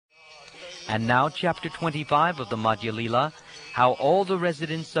And now chapter 25 of the Madhya Lila, how all the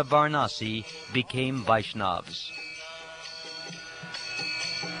residents of Varanasi became Vaishnavas.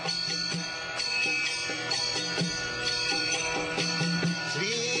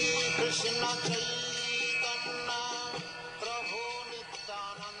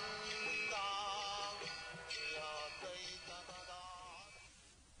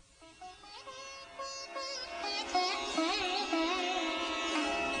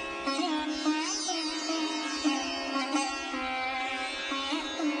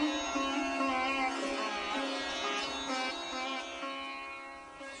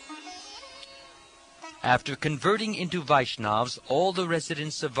 After converting into Vaishnavas all the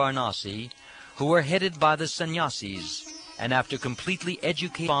residents of Varanasi, who were headed by the sannyasis, and after completely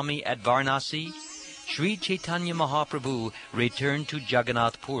educating Swami at Varanasi, Sri Caitanya Mahaprabhu returned to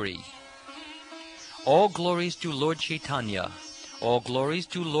Jagannath Puri. All glories to Lord Chaitanya, all glories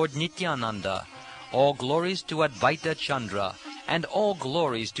to Lord Nityananda, all glories to Advaita Chandra, and all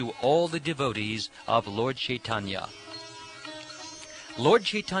glories to all the devotees of Lord Chaitanya. Lord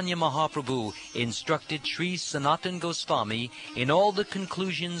Chaitanya Mahaprabhu instructed Sri Sanatana Goswami in all the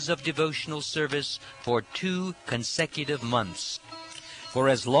conclusions of devotional service for 2 consecutive months. For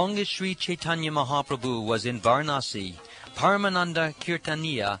as long as Sri Chaitanya Mahaprabhu was in Varanasi, Paramananda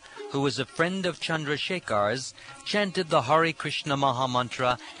Kirtaniya, who was a friend of Chandrasekhar's, chanted the Hare Krishna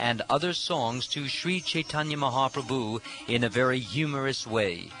Mahamantra and other songs to Sri Chaitanya Mahaprabhu in a very humorous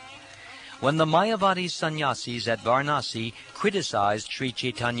way. When the Mayavadi sannyasis at Varanasi criticized Sri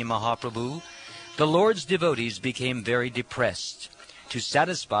Chaitanya Mahaprabhu, the Lord's devotees became very depressed. To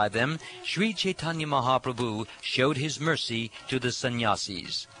satisfy them, Sri Chaitanya Mahaprabhu showed his mercy to the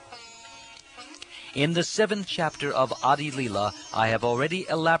sannyasis. In the 7th chapter of Adi Lila, I have already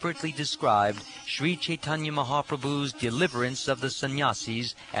elaborately described Sri Chaitanya Mahaprabhu's deliverance of the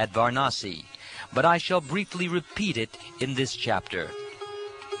sannyasis at Varanasi, but I shall briefly repeat it in this chapter.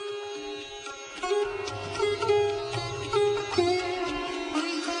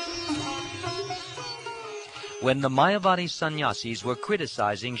 When the Mayavadi sannyasis were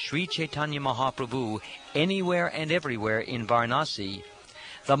criticizing Sri Chaitanya Mahaprabhu anywhere and everywhere in Varanasi,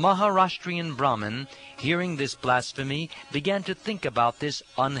 the Maharashtrian Brahmin, hearing this blasphemy, began to think about this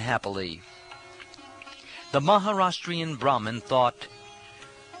unhappily. The Maharashtrian Brahmin thought,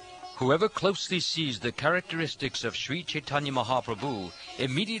 "Whoever closely sees the characteristics of Sri Chaitanya Mahaprabhu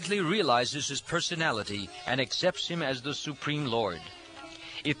immediately realizes his personality and accepts him as the Supreme Lord.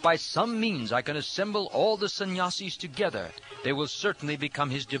 If by some means I can assemble all the sannyasis together, they will certainly become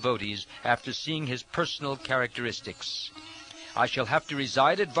his devotees after seeing his personal characteristics. I shall have to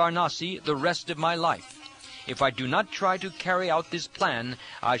reside at Varanasi the rest of my life. If I do not try to carry out this plan,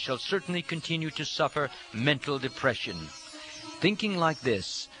 I shall certainly continue to suffer mental depression." Thinking like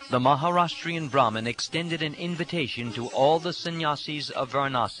this, the Maharashtrian Brahmin extended an invitation to all the sannyasis of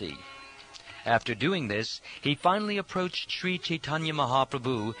Varanasi. After doing this, he finally approached Sri Chaitanya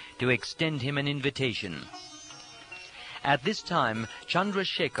Mahaprabhu to extend him an invitation. At this time,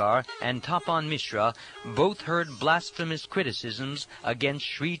 Chandrasekhar and Tapan Mishra both heard blasphemous criticisms against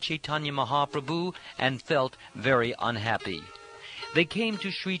Sri Chaitanya Mahaprabhu and felt very unhappy. They came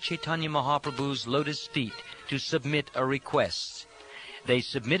to Sri Chaitanya Mahaprabhu's lotus feet to submit a request. They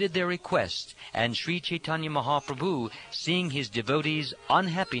submitted their request, and Sri Chaitanya Mahaprabhu, seeing his devotees'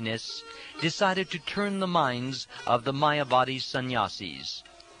 unhappiness, decided to turn the minds of the Mayavadi sannyasis.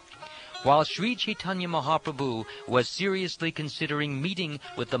 While Sri Chaitanya Mahaprabhu was seriously considering meeting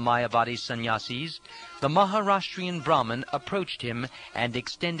with the Mayavadi sannyasis, the Maharashtrian Brahmin approached him and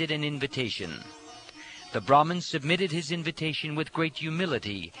extended an invitation. The Brahmin submitted his invitation with great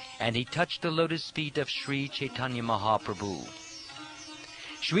humility, and he touched the lotus feet of Sri Chaitanya Mahaprabhu.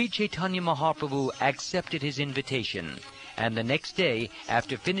 Sri Chaitanya Mahaprabhu accepted his invitation, and the next day,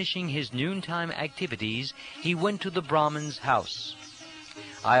 after finishing his noontime activities, he went to the Brahmin's house.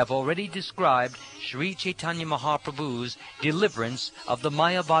 I have already described Sri Chaitanya Mahaprabhu's deliverance of the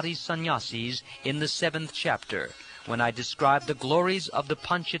Mayavadi sannyasis in the 7th chapter, when I described the glories of the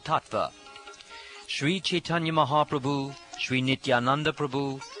Panchatattva. Sri Chaitanya Mahaprabhu, Sri Nityananda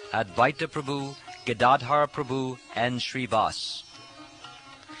Prabhu, Advaita Prabhu, Gadadhara Prabhu, and Srivas.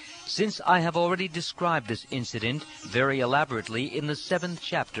 Since I have already described this incident very elaborately in the 7th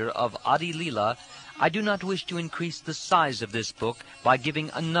chapter of Adi Lila, I do not wish to increase the size of this book by giving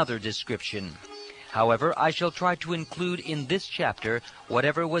another description. However, I shall try to include in this chapter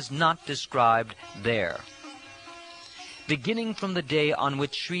whatever was not described there. Beginning from the day on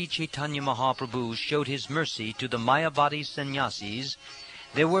which Sri Chaitanya Mahaprabhu showed his mercy to the Mayavadi sannyasis,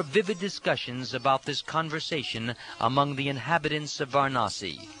 there were vivid discussions about this conversation among the inhabitants of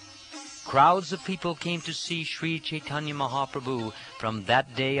Varanasi. crowds of people came to see Sri Chaitanya Mahaprabhu from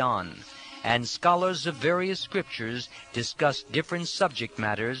that day on, and scholars of various scriptures discussed different subject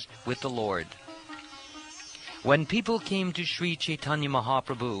matters with the Lord. When people came to Sri Chaitanya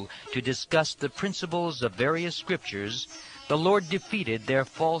Mahaprabhu to discuss the principles of various scriptures, the Lord defeated their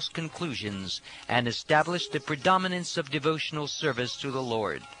false conclusions and established the predominance of devotional service to the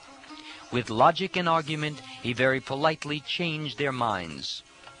Lord. With logic and argument, he very politely changed their minds.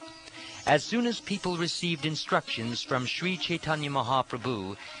 As soon as people received instructions from Sri Chaitanya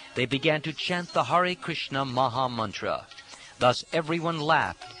Mahaprabhu, they began to chant the Hare Krishna Maha Mantra. Thus everyone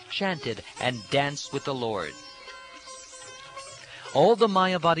laughed, chanted, and danced with the Lord. All the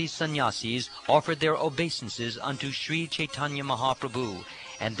Mayavadi sannyasis offered their obeisances unto Sri Chaitanya Mahaprabhu,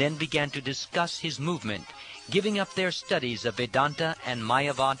 and then began to discuss his movement, giving up their studies of Vedanta and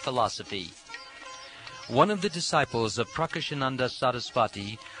Mayavad philosophy. One of the disciples of Prakashananda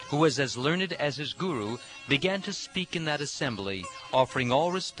Sarasvati, who was as learned as his guru, began to speak in that assembly, offering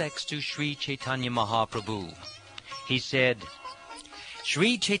all respects to Sri Chaitanya Mahaprabhu. He said,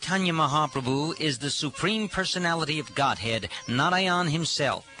 "Sri Chaitanya Mahaprabhu is the Supreme Personality of Godhead, Narayan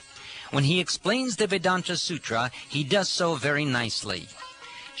himself. When he explains the Vedanta Sutra, he does so very nicely.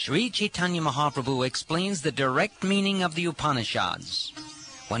 Sri Chaitanya Mahaprabhu explains the direct meaning of the Upanishads.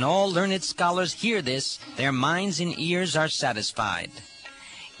 When all learned scholars hear this, their minds and ears are satisfied.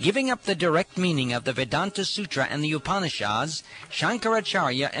 Giving up the direct meaning of the Vedanta Sutra and the Upanishads,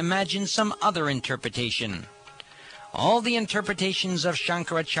 Shankaracharya imagined some other interpretation. All the interpretations of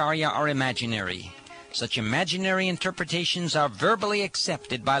Shankaracharya are imaginary. Such imaginary interpretations are verbally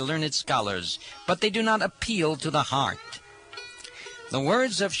accepted by learned scholars, but they do not appeal to the heart. The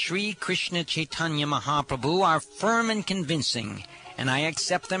words of Sri Krishna Chaitanya Mahaprabhu are firm and convincing, and I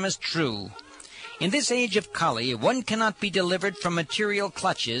accept them as true. In this age of Kali, one cannot be delivered from material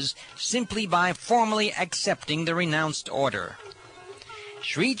clutches simply by formally accepting the renounced order."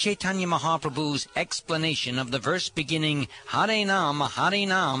 Sri Chaitanya Mahaprabhu's explanation of the verse beginning Hare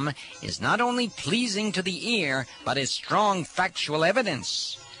Nam is not only pleasing to the ear, but is strong factual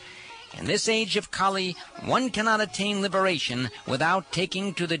evidence. In this age of Kali, one cannot attain liberation without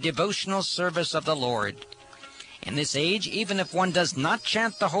taking to the devotional service of the Lord. In this age, even if one does not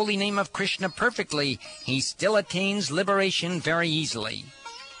chant the holy name of Krishna perfectly, he still attains liberation very easily.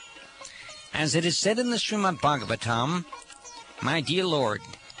 As it is said in the Srimad Bhagavatam, "My dear Lord,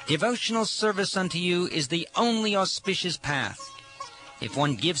 devotional service unto you is the only auspicious path. If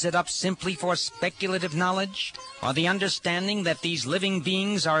one gives it up simply for speculative knowledge, or the understanding that these living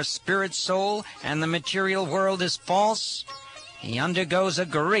beings are spirit soul and the material world is false, he undergoes a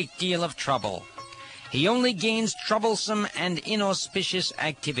great deal of trouble. He only gains troublesome and inauspicious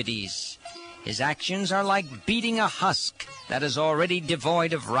activities. His actions are like beating a husk that is already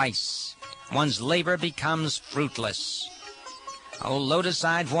devoid of rice. One's labor becomes fruitless. O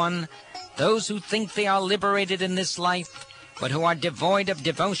lotus-eyed one, those who think they are liberated in this life, but who are devoid of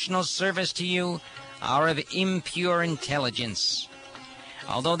devotional service to you, are of impure intelligence.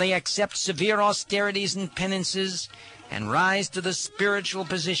 Although they accept severe austerities and penances, and rise to the spiritual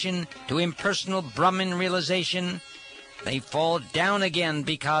position, to impersonal Brahman realization, they fall down again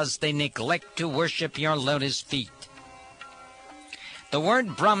because they neglect to worship your lotus feet." The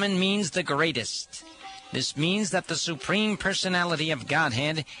word Brahman means the greatest. This means that the Supreme Personality of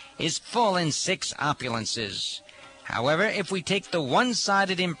Godhead is full in 6 opulences. However, if we take the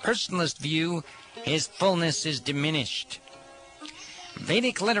one-sided impersonalist view, his fullness is diminished.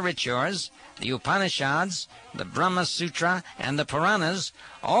 Vedic literatures, the Upanishads, the Brahma Sutra, and the Puranas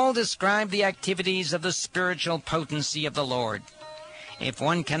all describe the activities of the spiritual potency of the Lord. If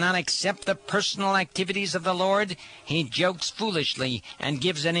one cannot accept the personal activities of the Lord, he jokes foolishly and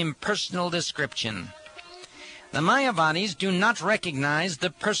gives an impersonal description. The Mayavadis do not recognize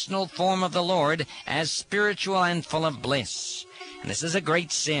the personal form of the Lord as spiritual and full of bliss. And this is a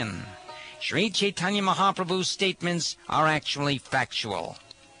great sin. Sri Chaitanya Mahaprabhu's statements are actually factual.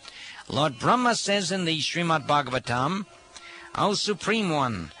 Lord Brahma says in the Srimad Bhagavatam, "O Supreme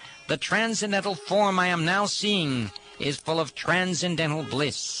One, the transcendental form I am now seeing is full of transcendental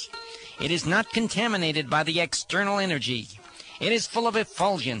bliss. It is not contaminated by the external energy. It is full of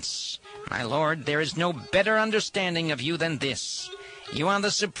effulgence. My Lord, there is no better understanding of you than this. You are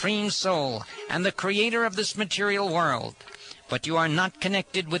the Supreme Soul and the Creator of this material world. But you are not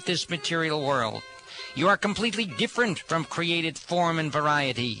connected with this material world. You are completely different from created form and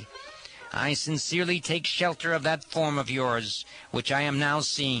variety. I sincerely take shelter of that form of yours, which I am now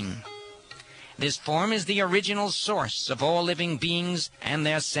seeing. This form is the original source of all living beings and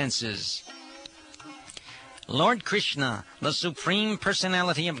their senses. Lord Krishna, the Supreme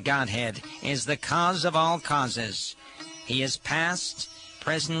Personality of Godhead, is the cause of all causes. He is past,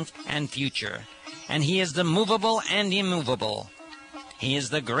 present, and future, and He is the movable and immovable. He is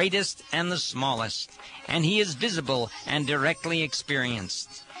the greatest and the smallest, and He is visible and directly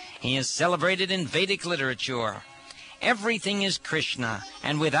experienced. He is celebrated in Vedic literature. Everything is Krishna,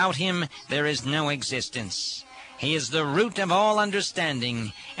 and without Him there is no existence. He is the root of all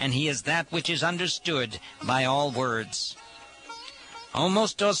understanding, and He is that which is understood by all words. O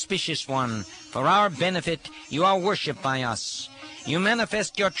most auspicious one, for our benefit you are worshipped by us. You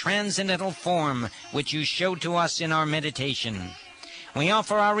manifest your transcendental form, which you show to us in our meditation. We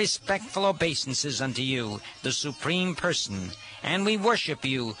offer our respectful obeisances unto you, the Supreme Person, and we worship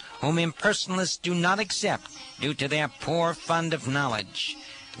you, whom impersonalists do not accept due to their poor fund of knowledge.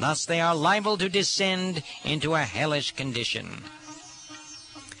 Thus they are liable to descend into a hellish condition.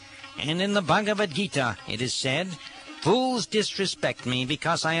 And in the Bhagavad-gita it is said, "Fools disrespect me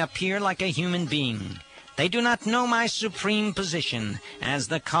because I appear like a human being. They do not know my supreme position as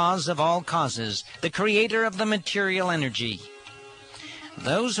the cause of all causes, the creator of the material energy.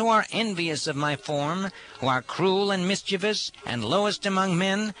 Those who are envious of my form, who are cruel and mischievous, and lowest among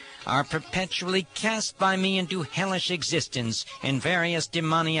men, are perpetually cast by me into hellish existence in various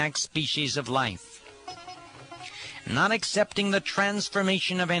demoniac species of life." Not accepting the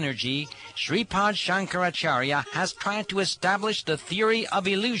transformation of energy, Sripad Shankaracharya has tried to establish the theory of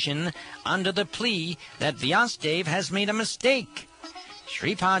illusion under the plea that Vyasadeva has made a mistake.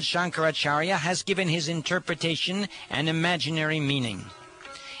 Sripad Shankaracharya has given his interpretation an imaginary meaning.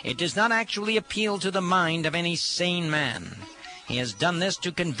 It does not actually appeal to the mind of any sane man. He has done this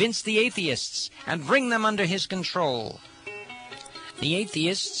to convince the atheists and bring them under his control. The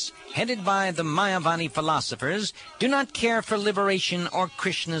atheists, headed by the Mayavadi philosophers, do not care for liberation or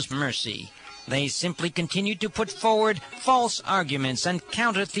Krishna's mercy. They simply continue to put forward false arguments and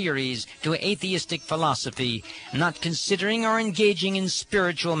counter-theories to atheistic philosophy, not considering or engaging in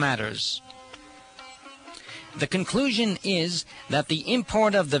spiritual matters. The conclusion is that the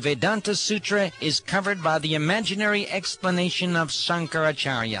import of the Vedanta Sutra is covered by the imaginary explanation of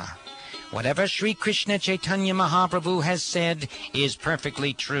Shankaracharya. Whatever Sri Krishna Chaitanya Mahaprabhu has said is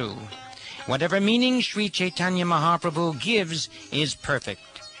perfectly true. Whatever meaning Sri Chaitanya Mahaprabhu gives is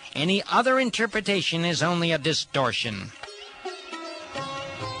perfect. Any other interpretation is only a distortion.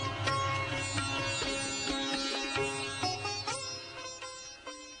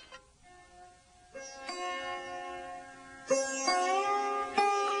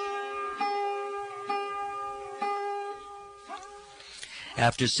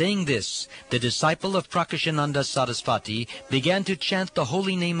 After saying this, the disciple of Prakashananda Sarasvati began to chant the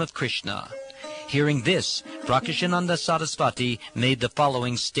holy name of Krishna. Hearing this, Prakashananda Sarasvati made the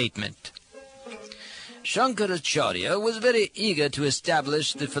following statement. Shankaracharya was very eager to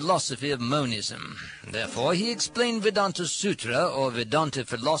establish the philosophy of monism. Therefore, he explained Vedanta Sutra, or Vedanta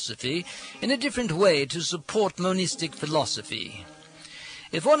philosophy, in a different way to support monistic philosophy.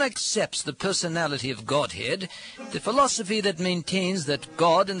 If one accepts the personality of Godhead, the philosophy that maintains that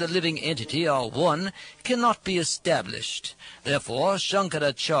God and the living entity are one cannot be established. Therefore,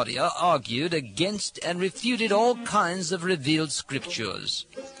 Shankaracharya argued against and refuted all kinds of revealed scriptures.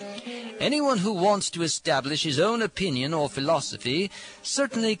 Anyone who wants to establish his own opinion or philosophy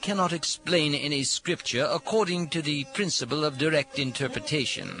certainly cannot explain any scripture according to the principle of direct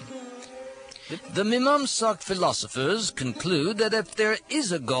interpretation. The Mimamsak philosophers conclude that if there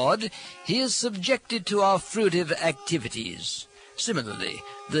is a God, he is subjected to our fruitive activities. Similarly,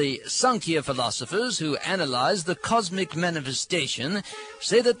 the Sankhya philosophers who analyze the cosmic manifestation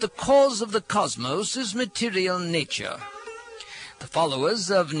say that the cause of the cosmos is material nature. The followers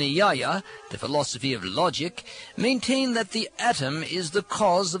of Nyaya, the philosophy of logic, maintain that the atom is the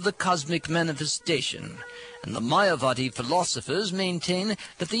cause of the cosmic manifestation, and the Mayavadi philosophers maintain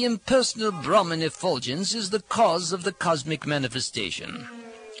that the impersonal Brahman effulgence is the cause of the cosmic manifestation.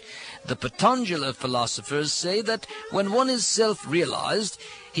 The Patanjala philosophers say that when one is self-realized,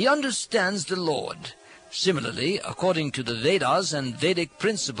 he understands the Lord. Similarly, according to the Vedas and Vedic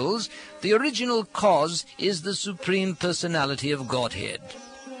principles, the original cause is the Supreme Personality of Godhead.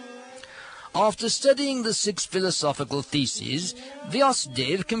 After studying the 6 philosophical theses,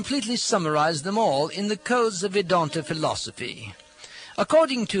 Vyasadeva completely summarized them all in the codes of Vedanta philosophy.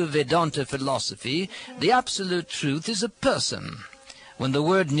 According to Vedanta philosophy, the absolute truth is a person. When the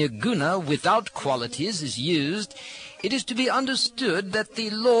word nirguna, without qualities, is used, it is to be understood that the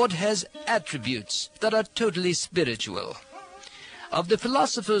Lord has attributes that are totally spiritual. Of the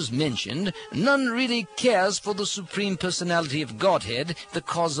philosophers mentioned, none really cares for the Supreme Personality of Godhead, the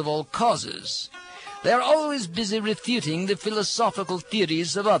cause of all causes. They are always busy refuting the philosophical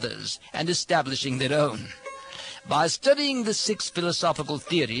theories of others and establishing their own. By studying the 6 philosophical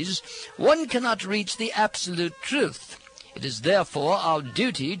theories, one cannot reach the absolute truth. It is therefore our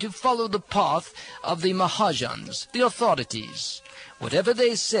duty to follow the path of the Mahajans, the authorities. Whatever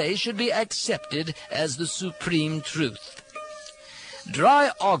they say should be accepted as the supreme truth.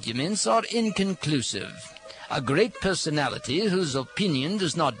 Dry arguments are inconclusive. A great personality whose opinion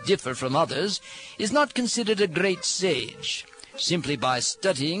does not differ from others is not considered a great sage. Simply by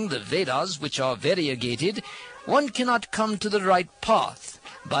studying the Vedas, which are variegated, one cannot come to the right path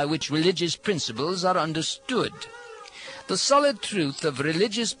by which religious principles are understood. The solid truth of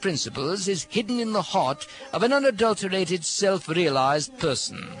religious principles is hidden in the heart of an unadulterated, self-realized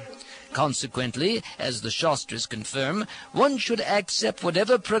person. Consequently, as the Shastras confirm, one should accept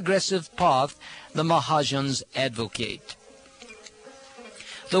whatever progressive path the Mahajans advocate.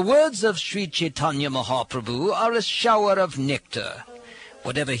 The words of Sri Caitanya Mahaprabhu are a shower of nectar.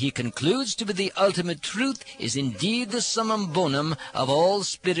 Whatever he concludes to be the ultimate truth is indeed the summum bonum of all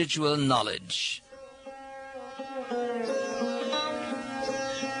spiritual knowledge.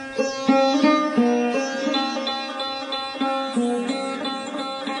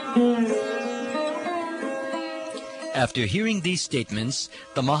 After hearing these statements,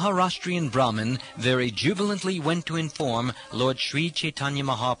 the Maharashtrian Brahmin very jubilantly went to inform Lord Sri Caitanya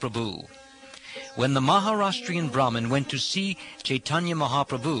Mahaprabhu. When the Maharashtrian Brahmin went to see Caitanya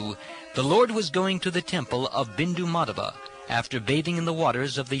Mahaprabhu, the Lord was going to the temple of Bindu Madhava after bathing in the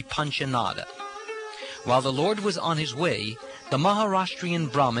waters of the Panchanada. While the Lord was on his way, the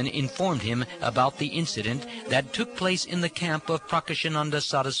Maharashtrian Brahmin informed him about the incident that took place in the camp of Prakashananda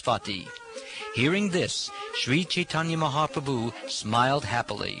Sarasvati. Hearing this, Sri Caitanya Mahaprabhu smiled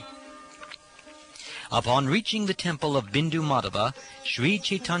happily. Upon reaching the temple of Bindu Madhava, Sri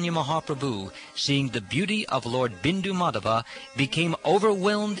Caitanya Mahaprabhu, seeing the beauty of Lord Bindu Madhava, became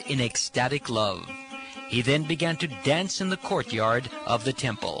overwhelmed in ecstatic love. He then began to dance in the courtyard of the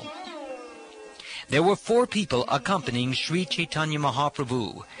temple. There were 4 people accompanying Sri Caitanya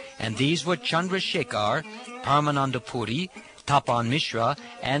Mahaprabhu, and these were Chandrasekhar, Paramananda Puri, Tapan Mishra,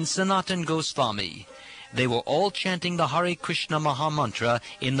 and Sanatan Goswami. They were all chanting the Hare Krishna Mahamantra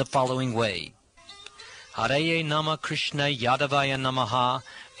in the following way. Hare Nama Krishna Yadavaya Namaha,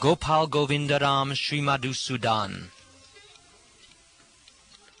 Gopal Govindaram Sri Madhusudan.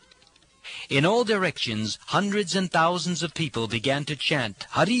 In all directions, hundreds and thousands of people began to chant,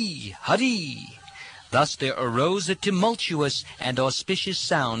 Hari, Hari. Thus there arose a tumultuous and auspicious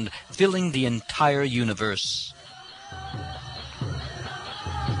sound filling the entire universe.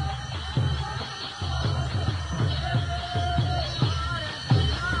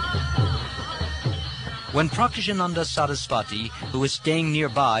 When Prakashananda Sarasvati, who was staying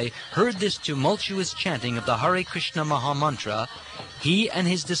nearby, heard this tumultuous chanting of the Hare Krishna Mahamantra, he and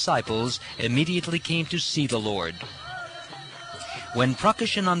his disciples immediately came to see the Lord. When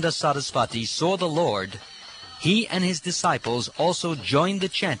Prakashananda Sarasvati saw the Lord, he and his disciples also joined the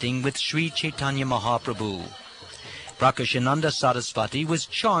chanting with Sri Caitanya Mahaprabhu. Prakashananda Sarasvati was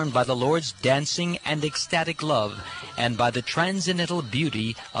charmed by the Lord's dancing and ecstatic love, and by the transcendental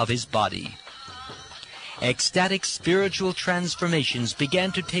beauty of his body. Ecstatic spiritual transformations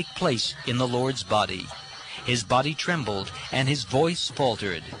began to take place in the Lord's body. His body trembled, and his voice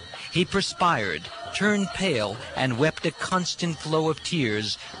faltered. He perspired, turned pale, and wept a constant flow of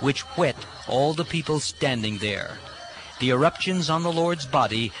tears, which wet all the people standing there. The eruptions on the Lord's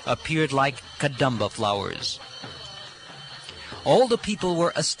body appeared like kadamba flowers. All the people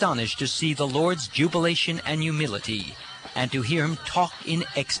were astonished to see the Lord's jubilation and humility, and to hear him talk in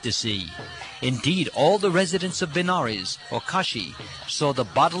ecstasy. Indeed, all the residents of Benares, or Kashi, saw the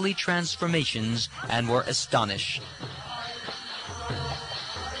bodily transformations and were astonished.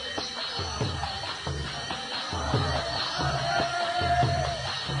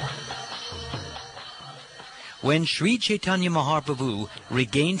 When Sri Caitanya Mahaprabhu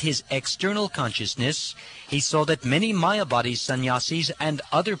regained his external consciousness, he saw that many Mayavadi sannyasis and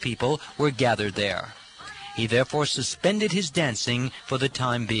other people were gathered there. He therefore suspended his dancing for the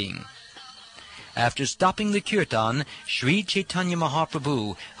time being. After stopping the kirtan, Sri Caitanya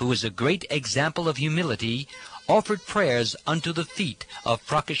Mahaprabhu, who was a great example of humility, offered prayers unto the feet of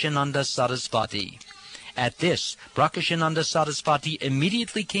Prakashananda Sarasvati. At this, Prakashananda Sarasvati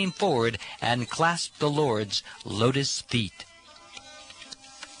immediately came forward and clasped the Lord's lotus feet.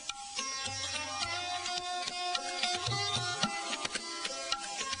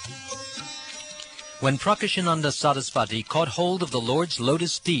 When Prakashananda Sarasvati caught hold of the Lord's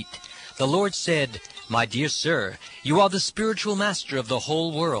lotus feet, the Lord said, "My dear sir, you are the spiritual master of the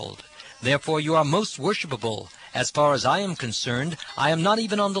whole world. Therefore you are most worshipable. As far as I am concerned, I am not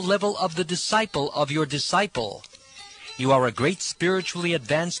even on the level of the disciple of your disciple. You are a great spiritually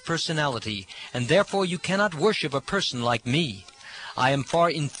advanced personality, and therefore you cannot worship a person like me. I am far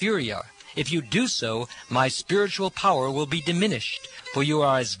inferior. If you do so, my spiritual power will be diminished, for you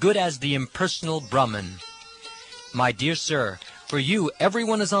are as good as the impersonal Brahman. My dear sir, for you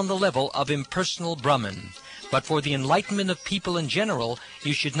everyone is on the level of impersonal Brahman, but for the enlightenment of people in general,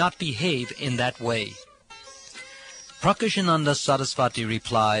 you should not behave in that way. Prakashananda Sarasvati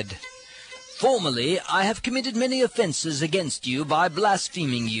replied, Formerly I have committed many offences against you by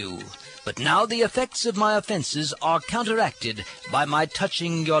blaspheming you, but now the effects of my offences are counteracted by my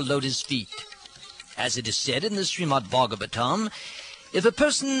touching your lotus feet. As it is said in the Srimad Bhagavatam, if a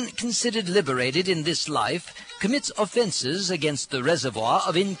person considered liberated in this life commits offences against the reservoir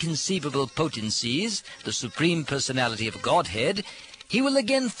of inconceivable potencies, the Supreme Personality of Godhead, he will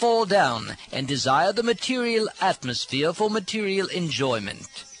again fall down and desire the material atmosphere for material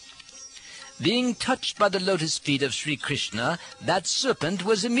enjoyment. Being touched by the lotus feet of Sri Krishna, that serpent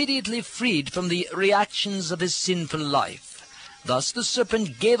was immediately freed from the reactions of his sinful life. Thus the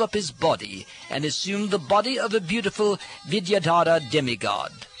serpent gave up his body and assumed the body of a beautiful Vidyadhara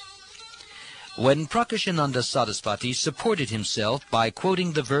demigod. When Prakashananda Sarasvati supported himself by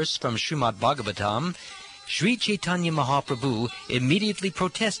quoting the verse from Srimad Bhagavatam, Sri Caitanya Mahaprabhu immediately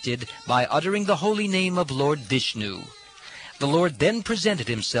protested by uttering the holy name of Lord Vishnu. The Lord then presented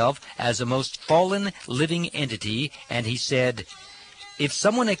himself as a most fallen living entity, and he said, If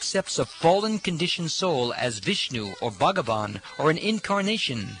someone accepts a fallen conditioned soul as Vishnu or Bhagavan or an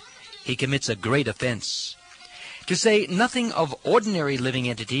incarnation, he commits a great offense. To say nothing of ordinary living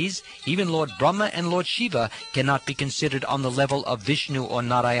entities, even Lord Brahma and Lord Shiva cannot be considered on the level of Vishnu or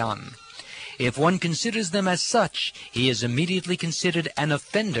Narayan. If one considers them as such, he is immediately considered an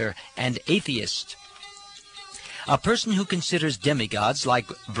offender and atheist. A person who considers demigods like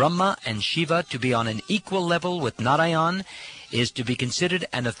Brahma and Shiva to be on an equal level with Narayan is to be considered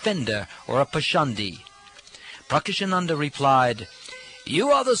an offender or a Pashandi. Prakashananda replied, You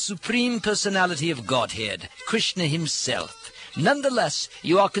are the Supreme Personality of Godhead, Krishna himself. Nonetheless,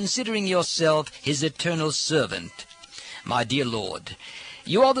 you are considering yourself his eternal servant. My dear Lord,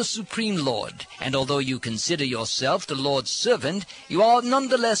 you are the Supreme Lord, and although you consider yourself the Lord's servant, you are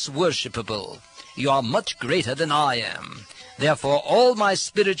nonetheless worshipable. You are much greater than I am. Therefore, all my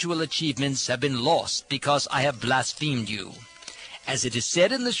spiritual achievements have been lost because I have blasphemed you. As it is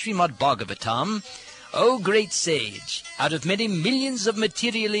said in the Srimad Bhagavatam, O great sage, out of many millions of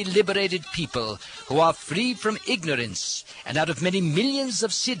materially liberated people who are free from ignorance, and out of many millions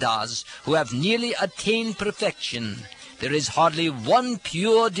of siddhas who have nearly attained perfection, there is hardly one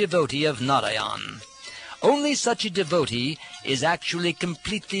pure devotee of Narayan. Only such a devotee is actually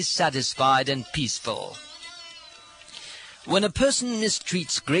completely satisfied and peaceful. When a person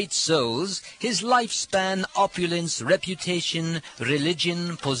mistreats great souls, his lifespan, opulence, reputation,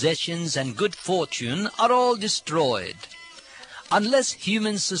 religion, possessions, and good fortune are all destroyed. Unless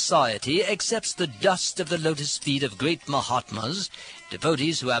human society accepts the dust of the lotus feet of great Mahatmas,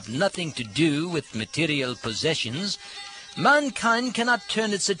 devotees who have nothing to do with material possessions, mankind cannot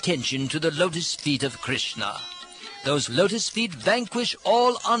turn its attention to the lotus feet of Krishna. Those lotus feet vanquish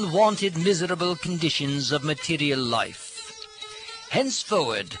all unwanted miserable conditions of material life.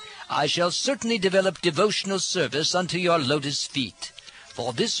 Henceforward, I shall certainly develop devotional service unto your lotus feet.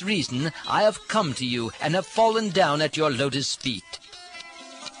 For this reason I have come to you and have fallen down at your lotus feet.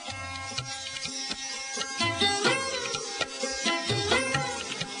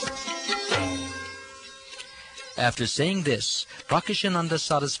 After saying this, Prakashananda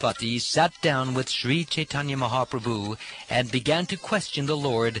Sarasvati sat down with Sri Caitanya Mahaprabhu and began to question the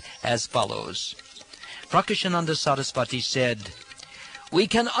Lord as follows. Prakashananda Sarasvati said, We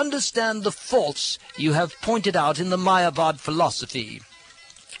can understand the faults you have pointed out in the Mayavad philosophy.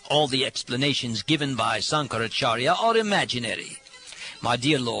 All the explanations given by Sankaracharya are imaginary. My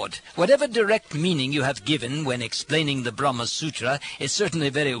dear Lord, whatever direct meaning you have given when explaining the Brahma Sutra is certainly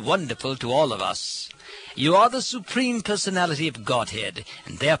very wonderful to all of us. You are the Supreme Personality of Godhead,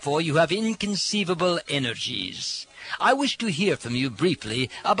 and therefore you have inconceivable energies. I wish to hear from you briefly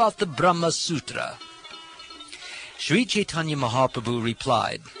about the Brahma Sutra. Sri Caitanya Mahaprabhu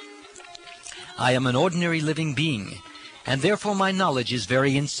replied, I am an ordinary living being, and therefore my knowledge is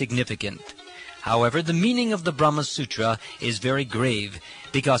very insignificant. However, the meaning of the Brahma Sutra is very grave,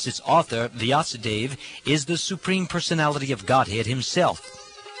 because its author, Vyasadeva, is the Supreme Personality of Godhead himself.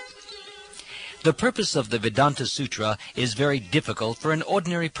 The purpose of the Vedanta Sutra is very difficult for an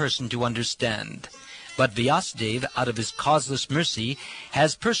ordinary person to understand. but Vyasadeva, out of his causeless mercy,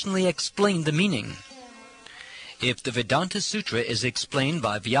 has personally explained the meaning. If the Vedanta Sutra is explained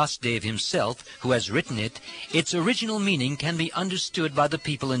by Vyasadeva himself, who has written it, its original meaning can be understood by the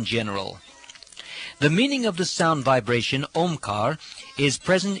people in general. The meaning of the sound vibration Omkar is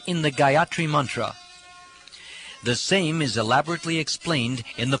present in the Gayatri Mantra. The same is elaborately explained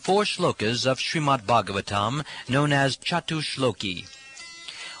in the 4 shlokas of Srimad Bhagavatam, known as Chatushloki.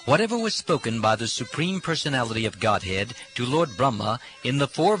 Whatever was spoken by the Supreme Personality of Godhead to Lord Brahma in the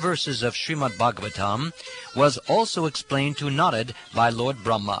 4 verses of Srimad Bhagavatam was also explained to Narad by Lord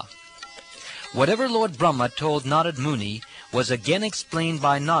Brahma. Whatever Lord Brahma told Narad Muni was again explained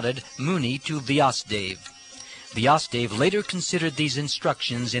by Narad Muni to Vyasadeva. Vyasadeva later considered these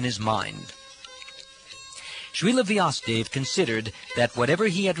instructions in his mind. Srila Vyasadeva considered that whatever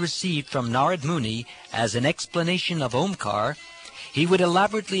he had received from Narad Muni as an explanation of Omkar, he would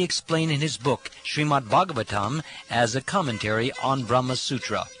elaborately explain in his book Srimad Bhagavatam as a commentary on Brahma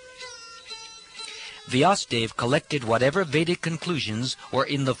Sutra. Vyasadeva collected whatever Vedic conclusions were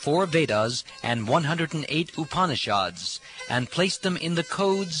in the 4 Vedas and 108 Upanishads and placed them in the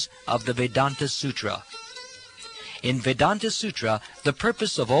codes of the Vedanta Sutra. In Vedanta Sutra, the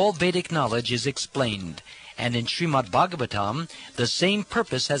purpose of all Vedic knowledge is explained, and in Srimad Bhagavatam, the same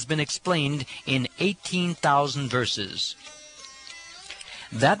purpose has been explained in 18,000 verses.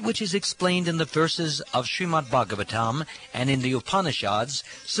 That which is explained in the verses of Srimad Bhagavatam and in the Upanishads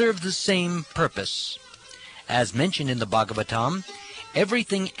serve the same purpose. As mentioned in the Bhagavatam,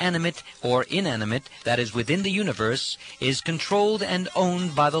 everything animate or inanimate that is within the universe is controlled and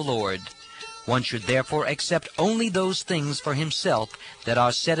owned by the Lord. One should therefore accept only those things for himself that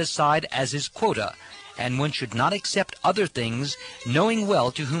are set aside as his quota, and one should not accept other things, knowing well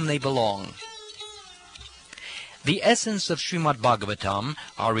to whom they belong. The essence of Srimad Bhagavatam,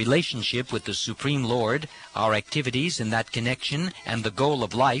 our relationship with the Supreme Lord, our activities in that connection, and the goal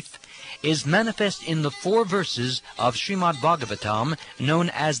of life, is manifest in the 4 verses of Srimad Bhagavatam known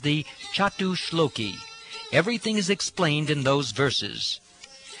as the Chatushloki. Everything is explained in those verses.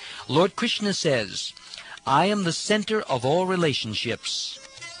 Lord Krishna says, "I am the center of all relationships.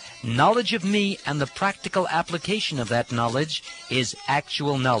 Knowledge of me and the practical application of that knowledge is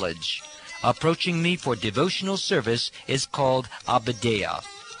actual knowledge. Approaching me for devotional service is called abhideya."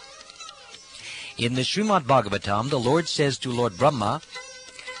 In the Srimad Bhagavatam, the Lord says to Lord Brahma,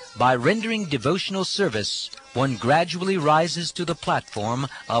 "By rendering devotional service, one gradually rises to the platform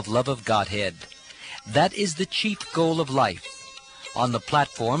of love of Godhead. That is the chief goal of life. On the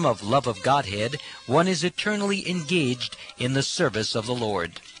platform of love of Godhead, one is eternally engaged in the service of the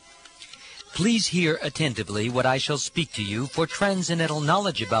Lord." Please hear attentively what I shall speak to you, for transcendental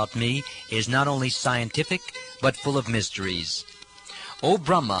knowledge about me is not only scientific, but full of mysteries. O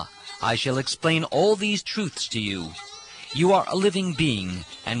Brahma, I shall explain all these truths to you. You are a living being,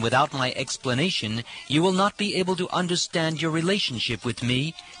 and without my explanation, you will not be able to understand your relationship with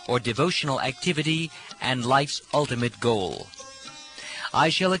me, or devotional activity, and life's ultimate goal. I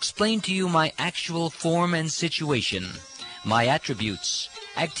shall explain to you my actual form and situation, my attributes,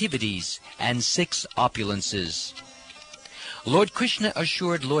 activities, and 6 opulences. Lord Krishna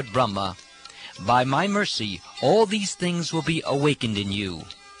assured Lord Brahma, "By my mercy, all these things will be awakened in you."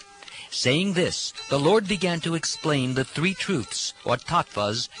 Saying this, the Lord began to explain the 3 truths, or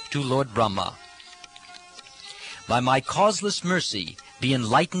tattvas, to Lord Brahma. "By my causeless mercy, be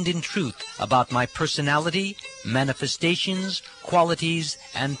enlightened in truth about my personality, manifestations, qualities,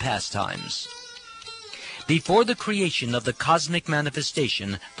 and pastimes." Before the creation of the cosmic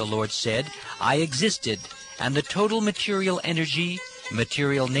manifestation, the Lord said, I existed, and the total material energy,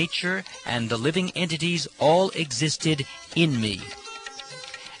 material nature, and the living entities all existed in me.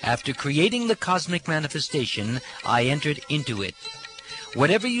 After creating the cosmic manifestation, I entered into it.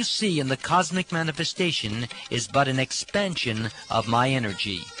 Whatever you see in the cosmic manifestation is but an expansion of my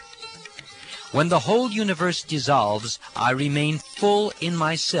energy. When the whole universe dissolves, I remain full in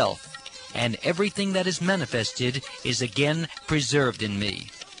myself, and everything that is manifested is again preserved in me.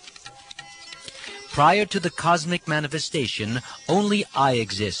 Prior to the cosmic manifestation, only I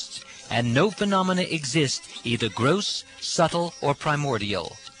exist, and no phenomena exist, either gross, subtle, or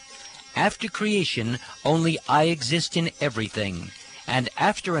primordial. After creation, only I exist in everything, and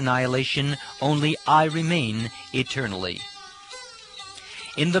after annihilation, only I remain eternally.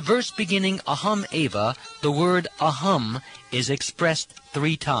 In the verse beginning Aham Eva, the word Aham is expressed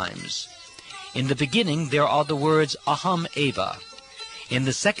 3 times. In the beginning, there are the words Aham Eva. In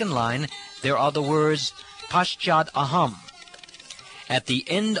the second line, there are the words Paschad Aham. At the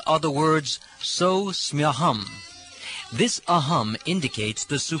end are the words So Smyaham. This Aham indicates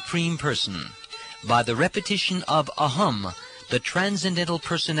the Supreme Person. by the repetition of Aham, the transcendental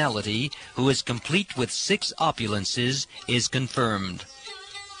personality, who is complete with 6 opulences, is confirmed.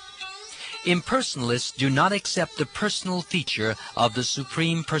 Impersonalists do not accept the personal feature of the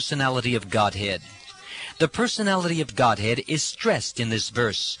Supreme Personality of Godhead. The personality of Godhead is stressed in this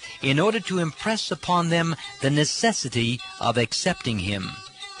verse in order to impress upon them the necessity of accepting Him.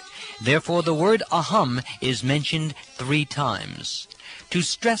 Therefore the word Aham is mentioned 3 times. To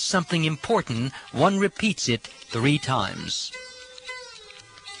stress something important, one repeats it 3 times.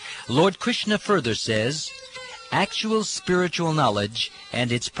 Lord Krishna further says, actual spiritual knowledge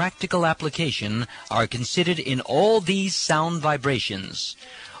and its practical application are considered in all these sound vibrations.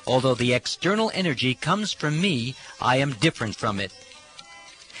 Although the external energy comes from me, I am different from it.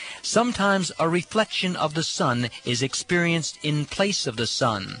 Sometimes a reflection of the sun is experienced in place of the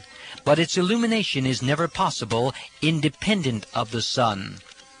sun, but its illumination is never possible independent of the sun.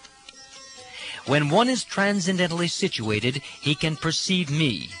 When one is transcendentally situated, he can perceive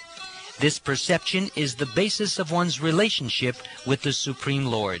me. This perception is the basis of one's relationship with the Supreme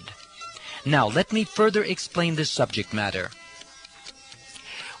Lord. Now let me further explain this subject matter.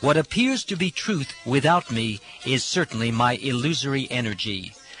 What appears to be truth without me is certainly my illusory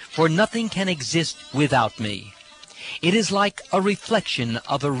energy, for nothing can exist without me. It is like a reflection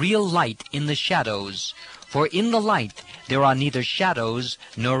of a real light in the shadows, for in the light there are neither shadows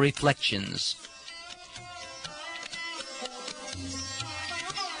nor reflections.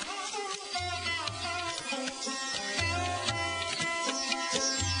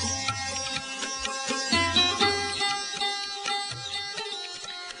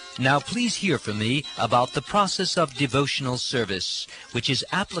 Now please hear from me about the process of devotional service, which is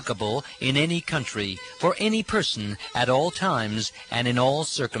applicable in any country, for any person, at all times, and in all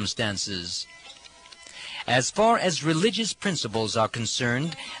circumstances. As far as religious principles are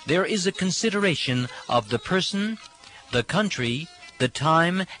concerned, there is a consideration of the person, the country, the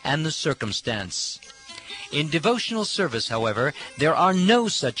time, and the circumstance. In devotional service, however, there are no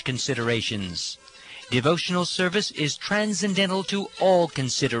such considerations. Devotional service is transcendental to all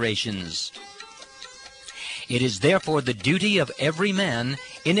considerations. It is therefore the duty of every man,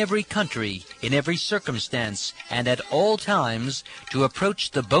 in every country, in every circumstance, and at all times, to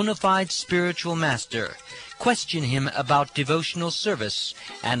approach the bona fide spiritual master, question him about devotional service,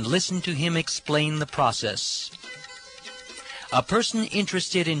 and listen to him explain the process. A person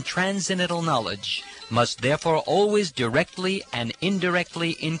interested in transcendental knowledge must therefore always directly and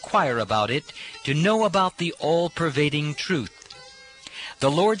indirectly inquire about it to know about the all-pervading truth.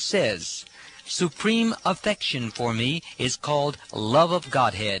 The Lord says, "Supreme affection for me is called love of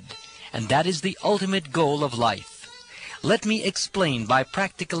Godhead, and that is the ultimate goal of life." Let me explain by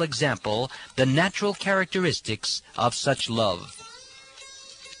practical example the natural characteristics of such love.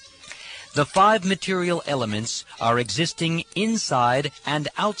 The 5 material elements are existing inside and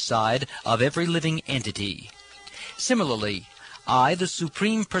outside of every living entity. Similarly, I, the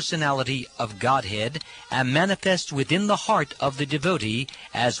Supreme Personality of Godhead, am manifest within the heart of the devotee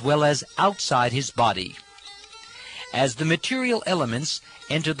as well as outside his body. As the material elements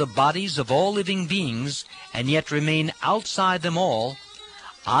enter the bodies of all living beings and yet remain outside them all,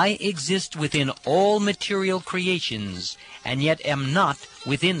 I exist within all material creations and yet am not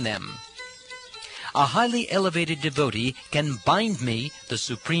within them. A highly elevated devotee can bind me, the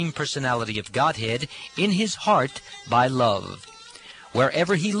Supreme Personality of Godhead, in his heart by love.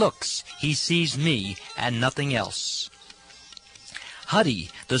 Wherever he looks, he sees me and nothing else. Hari,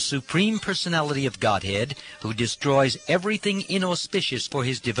 the Supreme Personality of Godhead, who destroys everything inauspicious for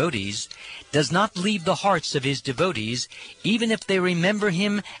his devotees, does not leave the hearts of his devotees, even if they remember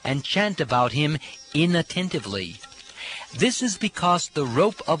him and chant about him inattentively. This is because the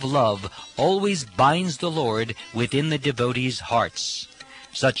rope of love always binds the Lord within the devotees' hearts.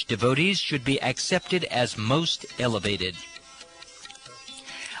 Such devotees should be accepted as most elevated.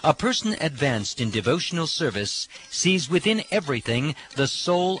 A person advanced in devotional service sees within everything the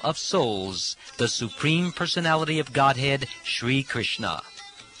soul of souls, the Supreme Personality of Godhead, Sri Krishna.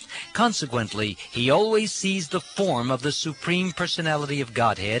 Consequently, he always sees the form of the Supreme Personality of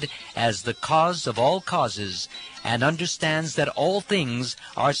Godhead as the cause of all causes, and understands that all things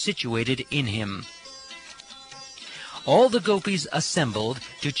are situated in him. All the gopis assembled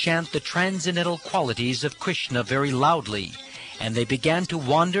to chant the transcendental qualities of Krishna very loudly, and they began to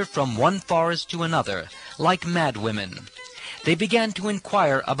wander from one forest to another, like mad women. They began to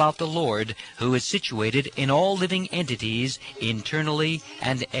inquire about the Lord, who is situated in all living entities, internally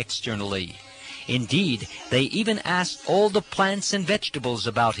and externally. Indeed, they even asked all the plants and vegetables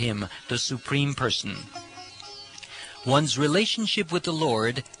about him, the Supreme Person. One's relationship with the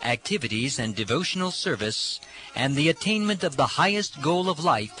Lord, activities and devotional service, and the attainment of the highest goal of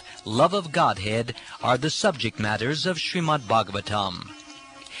life, love of Godhead, are the subject matters of Srimad Bhagavatam.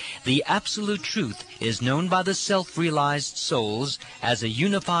 The Absolute Truth is known by the self-realized souls as a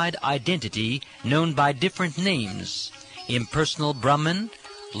unified identity known by different names: impersonal Brahman,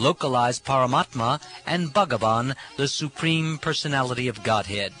 localized Paramatma, and Bhagavan, the Supreme Personality of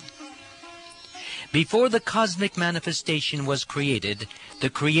Godhead. Before the cosmic manifestation was created, the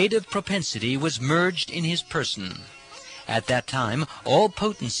creative propensity was merged in his person. At that time, all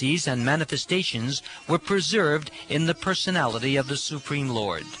potencies and manifestations were preserved in the personality of the Supreme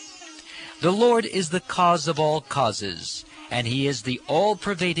Lord. The Lord is the cause of all causes, and he is the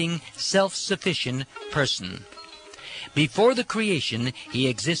all-pervading, self-sufficient person. Before the creation, he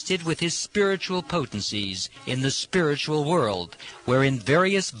existed with his spiritual potencies in the spiritual world, wherein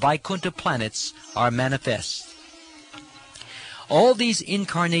various Vaikuntha planets are manifest. All these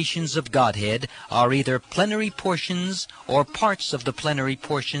incarnations of Godhead are either plenary portions or parts of the plenary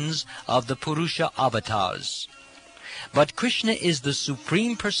portions of the Purusha avatars. But Krishna is the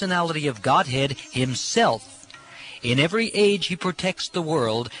Supreme Personality of Godhead himself. In every age he protects the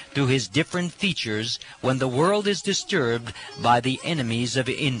world through his different features when the world is disturbed by the enemies of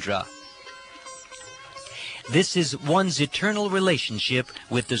Indra. This is one's eternal relationship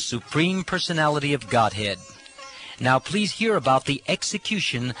with the Supreme Personality of Godhead. Now please hear about the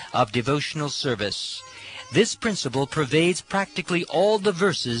execution of devotional service. This principle pervades practically all the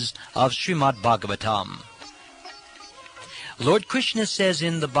verses of Srimad Bhagavatam. Lord Krishna says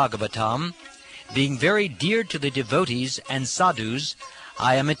in the Bhagavatam, "Being very dear to the devotees and sadhus,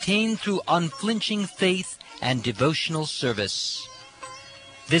 I am attained through unflinching faith and devotional service."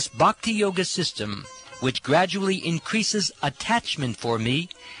 This bhakti yoga system, which gradually increases attachment for me,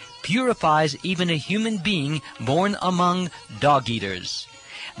 purifies even a human being born among dog-eaters.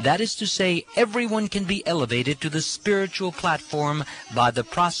 That is to say, everyone can be elevated to the spiritual platform by the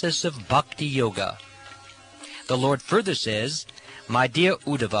process of bhakti yoga. The Lord further says, "My dear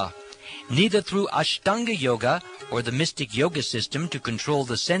Uddhava, neither through Ashtanga Yoga, or the mystic yoga system to control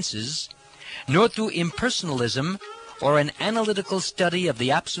the senses, nor through impersonalism, or an analytical study of the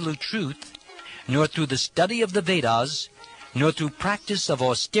Absolute Truth, nor through the study of the Vedas, nor through practice of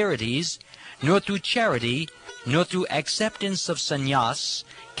austerities, nor through charity, nor through acceptance of sannyas,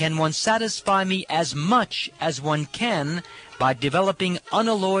 can one satisfy me as much as one can by developing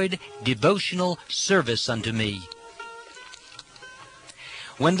unalloyed devotional service unto me."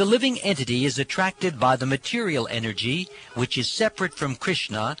 When the living entity is attracted by the material energy, which is separate from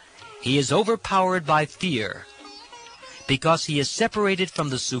Krishna, he is overpowered by fear. Because he is separated from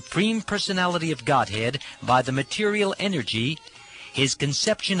the Supreme Personality of Godhead by the material energy, his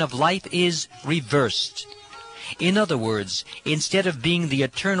conception of life is reversed. In other words, instead of being the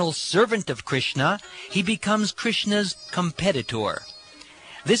eternal servant of Krishna, he becomes Krishna's competitor.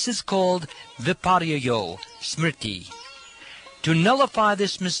 This is called viparyayo, smriti. To nullify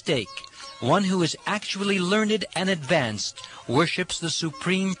this mistake, one who is actually learned and advanced worships the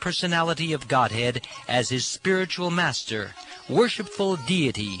Supreme Personality of Godhead as his spiritual master, worshipful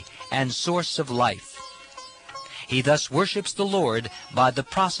deity, and source of life. He thus worships the Lord by the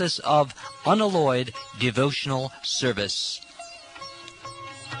process of unalloyed devotional service.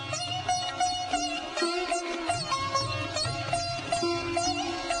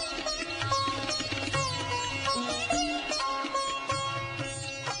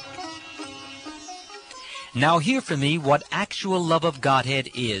 Now hear from me what actual love of Godhead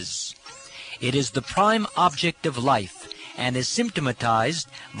is. It is the prime object of life, and is symptomatized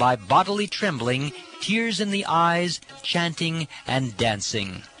by bodily trembling, tears in the eyes, chanting, and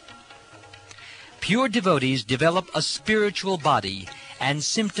dancing. Pure devotees develop a spiritual body and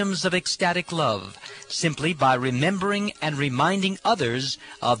symptoms of ecstatic love simply by remembering and reminding others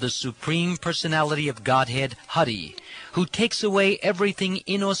of the Supreme Personality of Godhead, Hari, who takes away everything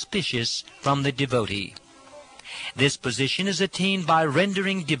inauspicious from the devotee. This position is attained by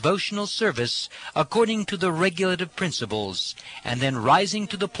rendering devotional service according to the regulative principles, and then rising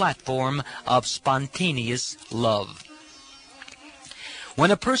to the platform of spontaneous love. When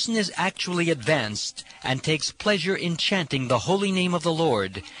a person is actually advanced and takes pleasure in chanting the holy name of the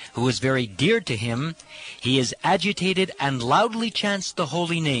Lord, who is very dear to him, he is agitated and loudly chants the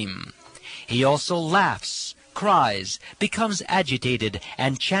holy name. He also laughs, cries, becomes agitated,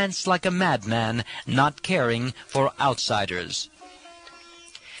 and chants like a madman, not caring for outsiders.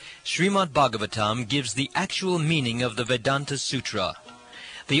 Srimad Bhagavatam gives the actual meaning of the Vedanta Sutra.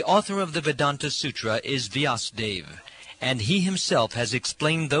 The author of the Vedanta Sutra is Vyasadeva, and he himself has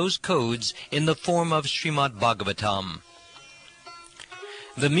explained those codes in the form of Srimad Bhagavatam.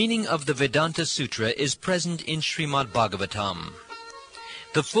 The meaning of the Vedanta Sutra is present in Srimad Bhagavatam.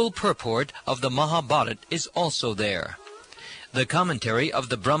 The full purport of the Mahabharata is also there. The commentary of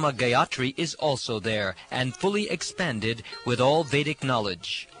the Brahma Gayatri is also there, and fully expanded with all Vedic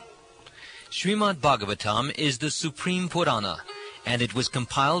knowledge. Srimad Bhagavatam is the Supreme Purana, and it was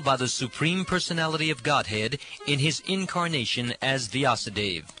compiled by the Supreme Personality of Godhead in his incarnation as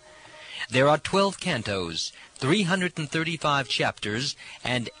Vyasadeva. There are 12 cantos, 335 chapters,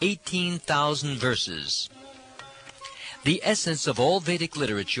 and 18,000 verses. The essence of all Vedic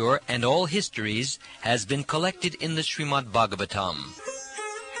literature and all histories has been collected in the Srimad Bhagavatam.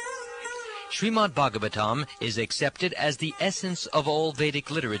 Srimad Bhagavatam is accepted as the essence of all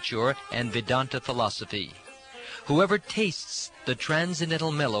Vedic literature and Vedanta philosophy. Whoever tastes the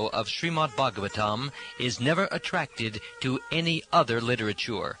transcendental mellow of Srimad Bhagavatam is never attracted to any other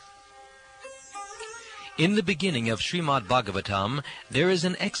literature. In the beginning of Srimad Bhagavatam, there is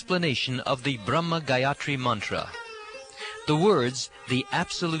an explanation of the Brahma Gayatri mantra. The words, the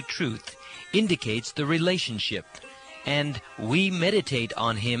absolute truth, indicates the relationship, and we meditate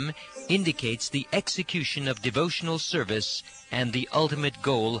on him indicates the execution of devotional service and the ultimate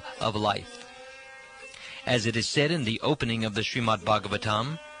goal of life. As it is said in the opening of the Srimad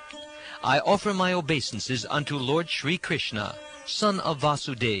Bhagavatam, I offer my obeisances unto Lord Sri Krishna, son of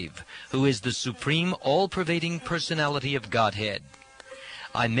Vasudeva, who is the supreme all-pervading personality of Godhead.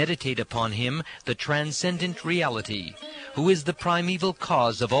 I meditate upon him, the transcendent reality, who is the primeval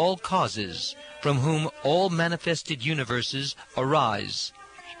cause of all causes, from whom all manifested universes arise,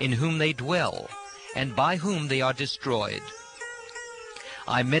 in whom they dwell, and by whom they are destroyed.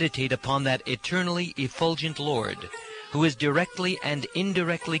 I meditate upon that eternally effulgent Lord, who is directly and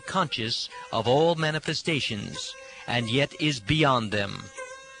indirectly conscious of all manifestations, and yet is beyond them.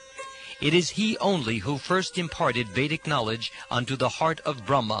 It is he only who first imparted Vedic knowledge unto the heart of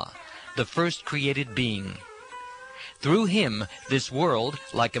Brahma, the first created being. Through him, this world,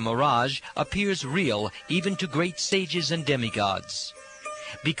 like a mirage, appears real even to great sages and demigods.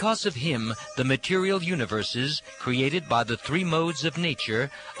 Because of him, the material universes, created by the three modes of nature,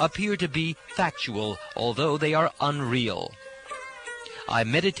 appear to be factual, although they are unreal. I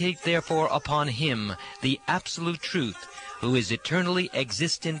meditate therefore upon him, the absolute truth, who is eternally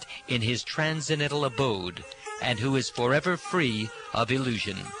existent in his transcendental abode, and who is forever free of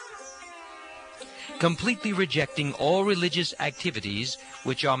illusion. Completely rejecting all religious activities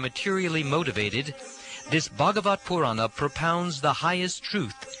which are materially motivated, this Bhagavat Purana propounds the highest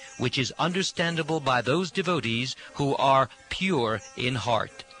truth, which is understandable by those devotees who are pure in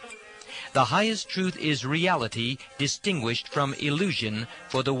heart. The highest truth is reality distinguished from illusion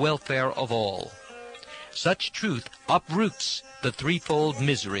for the welfare of all. Such truth uproots the threefold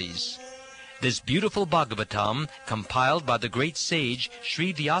miseries. This beautiful Bhagavatam, compiled by the great sage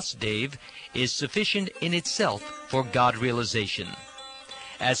Sri Vyasadeva, is sufficient in itself for God realization.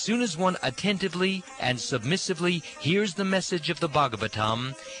 As soon as one attentively and submissively hears the message of the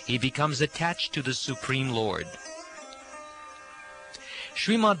Bhagavatam, he becomes attached to the Supreme Lord.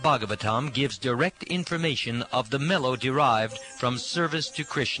 Srimad Bhagavatam gives direct information of the mellow derived from service to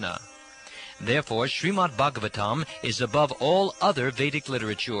Krishna. Therefore, Srimad Bhagavatam is above all other Vedic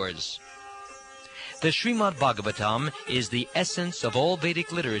literatures. The Srimad Bhagavatam is the essence of all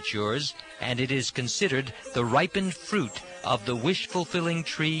Vedic literatures, and it is considered the ripened fruit of the wish-fulfilling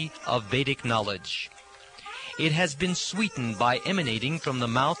tree of Vedic knowledge. It has been sweetened by emanating from the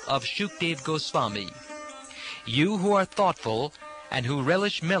mouth of Shukdev Goswami. You who are thoughtful and who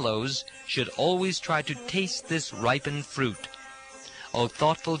relish mellows should always try to taste this ripened fruit. O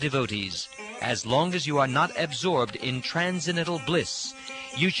thoughtful devotees, as long as you are not absorbed in transcendental bliss,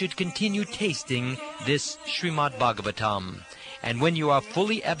 you should continue tasting this Srimad Bhagavatam. And when you are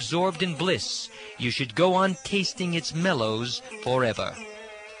fully absorbed in bliss, you should go on tasting its mellows forever.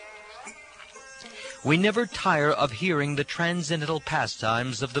 We never tire of hearing the transcendental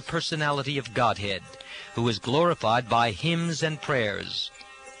pastimes of the personality of Godhead, who is glorified by hymns and prayers.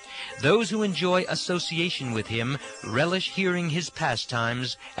 Those who enjoy association with him relish hearing his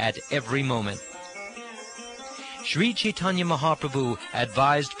pastimes at every moment. Sri Caitanya Mahaprabhu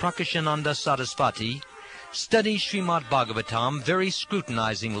advised Prakashananda Saraswati, study Srimad Bhagavatam very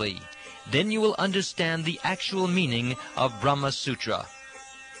scrutinizingly. Then you will understand the actual meaning of Brahma Sutra.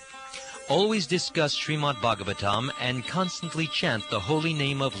 Always discuss Srimad Bhagavatam and constantly chant the holy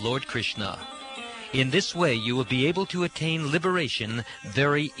name of Lord Krishna. In this way you will be able to attain liberation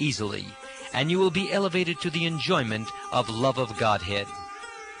very easily, and you will be elevated to the enjoyment of love of Godhead.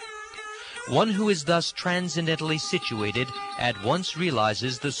 One who is thus transcendently situated at once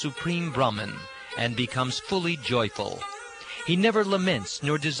realizes the Supreme Brahman and becomes fully joyful. He never laments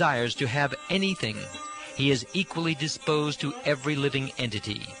nor desires to have anything. He is equally disposed to every living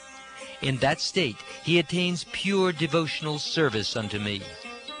entity. In that state he attains pure devotional service unto me.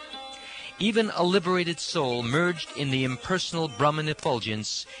 Even a liberated soul merged in the impersonal Brahman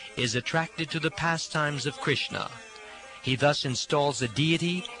effulgence is attracted to the pastimes of Krishna. He thus installs a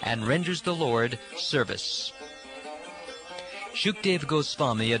deity and renders the Lord service. Shukdev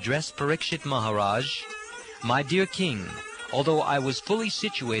Goswami addressed Parikshit Maharaj, "My dear king, although I was fully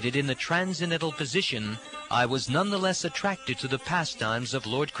situated in the transcendental position, I was nonetheless attracted to the pastimes of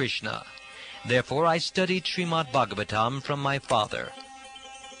Lord Krishna. Therefore I studied Srimad Bhagavatam from my father."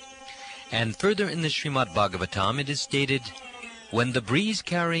 And further in the Srimad Bhagavatam it is stated, "When the breeze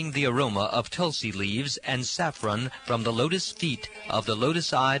carrying the aroma of tulsi leaves and saffron from the lotus feet of the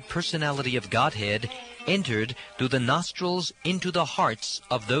lotus-eyed personality of Godhead entered through the nostrils into the hearts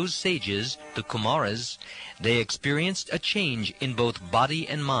of those sages, the Kumaras, they experienced a change in both body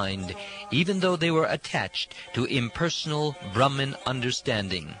and mind, even though they were attached to impersonal Brahman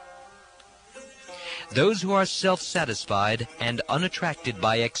understanding." Those who are self-satisfied and unattracted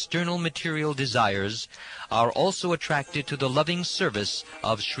by external material desires are also attracted to the loving service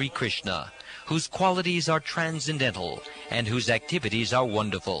of Sri Krishna, whose qualities are transcendental and whose activities are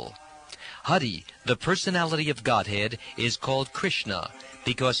wonderful. Hari, the personality of Godhead, is called Krishna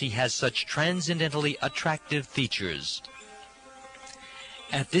because he has such transcendentally attractive features.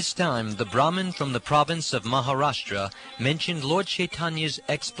 At this time, the Brahmin from the province of Maharashtra mentioned Lord Chaitanya's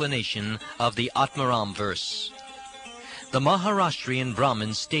explanation of the Atmaram verse. The Maharashtrian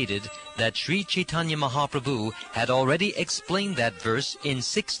Brahmin stated that Sri Chaitanya Mahaprabhu had already explained that verse in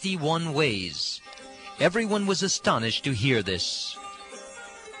 61 ways. Everyone was astonished to hear this.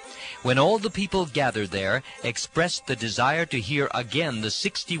 When all the people gathered there expressed the desire to hear again the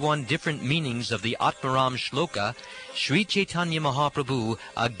 61 different meanings of the Atmaram Shloka, Sri Chaitanya Mahaprabhu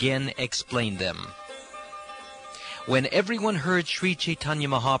again explained them. When everyone heard Sri Chaitanya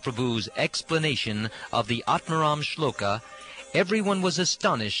Mahaprabhu's explanation of the Atmaram Shloka, everyone was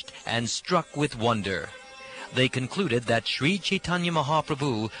astonished and struck with wonder. They concluded that Sri Chaitanya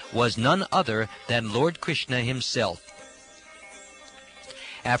Mahaprabhu was none other than Lord Krishna himself.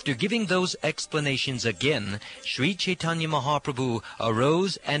 After giving those explanations again, Sri Chaitanya Mahaprabhu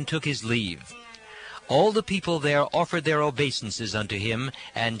arose and took his leave. All the people there offered their obeisances unto him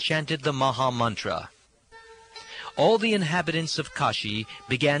and chanted the Maha Mantra. All the inhabitants of Kashi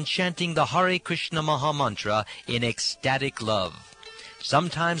began chanting the Hare Krishna Maha Mantra in ecstatic love.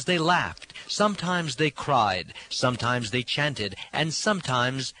 Sometimes they laughed, sometimes they cried, sometimes they chanted, and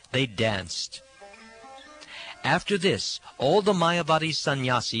sometimes they danced. After this, all the Mayavadi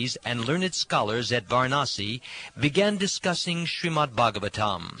sannyasis and learned scholars at Varanasi began discussing Srimad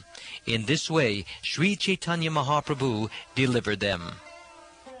Bhagavatam. In this way, Sri Chaitanya Mahaprabhu delivered them.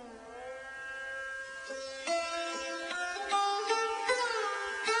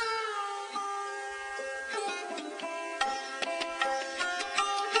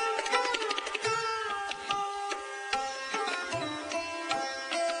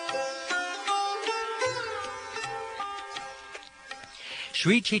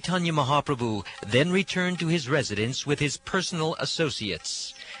 Sri Chaitanya Mahaprabhu then returned to his residence with his personal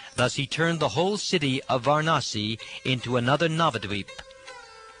associates. Thus he turned the whole city of Varanasi into another Navadvip.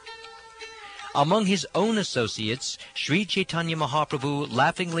 Among his own associates, Sri Chaitanya Mahaprabhu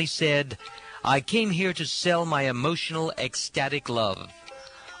laughingly said, "I came here to sell my emotional, ecstatic love.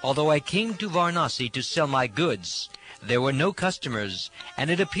 Although I came to Varanasi to sell my goods, there were no customers,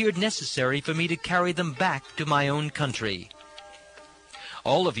 and it appeared necessary for me to carry them back to my own country.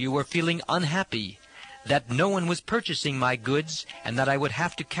 All of you were feeling unhappy, that no one was purchasing my goods and that I would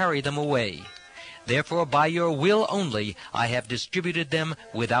have to carry them away. Therefore, by your will only, I have distributed them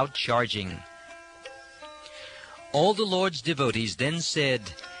without charging." All the Lord's devotees then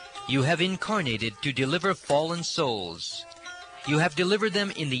said, "You have incarnated to deliver fallen souls. You have delivered them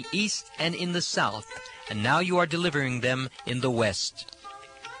in the east and in the south, and now you are delivering them in the west."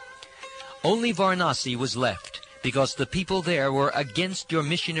 Only Varanasi was left, because the people there were against your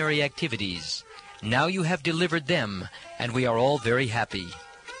missionary activities. Now you have delivered them, and we are all very happy.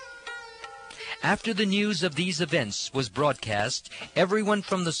 After the news of these events was broadcast, everyone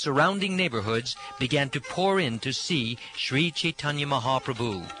from the surrounding neighborhoods began to pour in to see Sri Chaitanya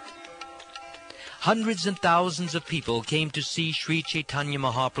Mahaprabhu. Hundreds and thousands of people came to see Sri Chaitanya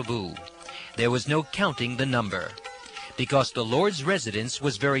Mahaprabhu. There was no counting the number. Because the Lord's residence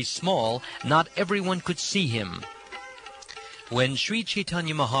was very small, not everyone could see him. When Sri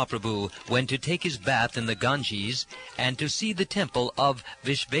Caitanya Mahaprabhu went to take his bath in the Ganges and to see the temple of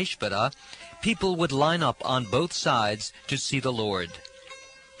Vishveshvara, people would line up on both sides to see the Lord.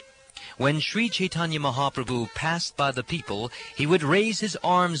 When Sri Caitanya Mahaprabhu passed by the people, he would raise his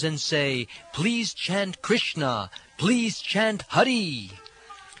arms and say, "Please chant Krishna! Please chant Hari!"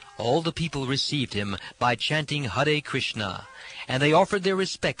 All the people received him by chanting Hare Krishna, and they offered their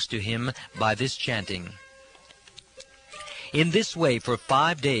respects to him by this chanting. In this way, for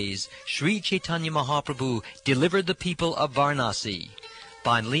 5 days, Sri Caitanya Mahaprabhu delivered the people of Varanasi.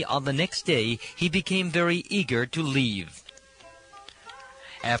 Finally, on the next day, he became very eager to leave.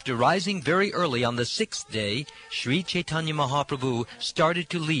 After rising very early on the 6th day, Sri Caitanya Mahaprabhu started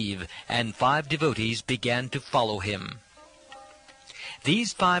to leave, and 5 devotees began to follow him.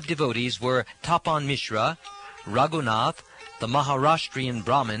 These 5 devotees were Tapan Mishra, Raghunath, the Maharashtrian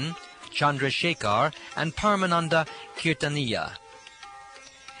Brahmin, Chandrasekhar, and Paramananda Kirtaniya.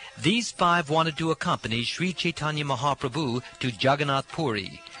 These 5 wanted to accompany Sri Caitanya Mahaprabhu to Jagannath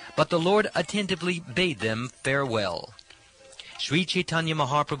Puri, but the Lord attentively bade them farewell. Sri Caitanya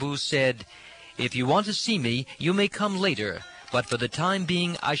Mahaprabhu said, "If you want to see me, you may come later, but for the time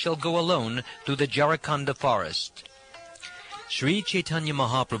being I shall go alone through the Jharkhanda forest." Sri Caitanya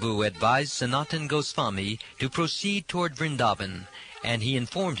Mahaprabhu advised Sanatana Goswami to proceed toward Vrindavan, and he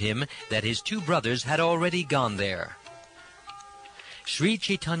informed him that his 2 brothers had already gone there. Sri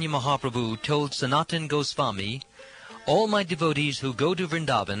Caitanya Mahaprabhu told Sanatana Goswami, "All my devotees who go to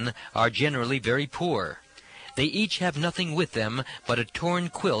Vrindavan are generally very poor. They each have nothing with them but a torn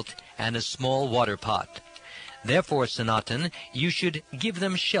quilt and a small water pot. Therefore, Sanatana, you should give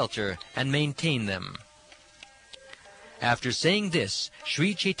them shelter and maintain them." After saying this,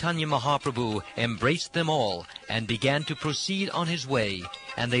 Sri Caitanya Mahaprabhu embraced them all and began to proceed on his way,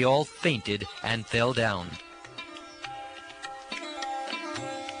 and they all fainted and fell down.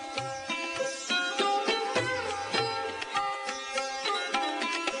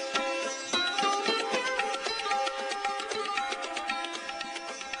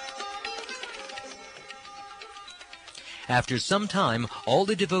 After some time, all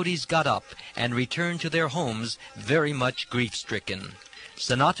the devotees got up and returned to their homes very much grief-stricken.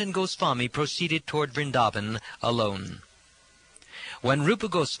 Sanatana Goswami proceeded toward Vrindavan alone. When Rupa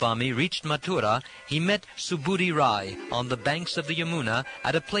Goswami reached Mathura, he met Subudhi Rai on the banks of the Yamuna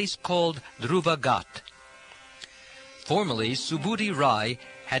at a place called Dhruva Ghat. Formerly, Subudhi Rai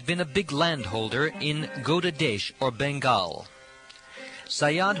had been a big landholder in Goda Desh or Bengal.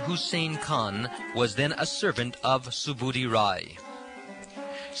 Syed Hussain Khan was then a servant of Subudhi Rai.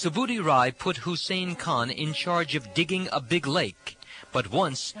 Subudhi Rai put Hussain Khan in charge of digging a big lake, but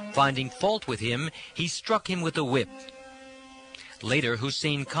once, finding fault with him, he struck him with a whip. Later,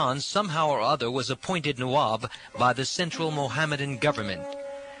 Hussain Khan somehow or other was appointed Nawab by the central Mohammedan government.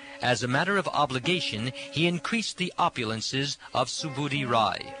 As a matter of obligation, he increased the opulences of Subudhi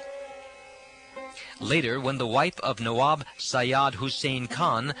Rai. Later, when the wife of Nawab Syed Hussain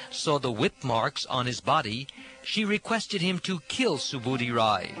Khan saw the whip marks on his body, she requested him to kill Subudhi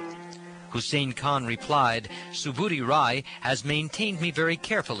Rai. Hussain Khan replied, "Subudhi Rai has maintained me very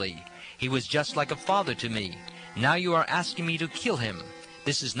carefully. He was just like a father to me. Now you are asking me to kill him.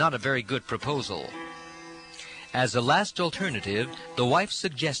 This is not a very good proposal." As a last alternative, the wife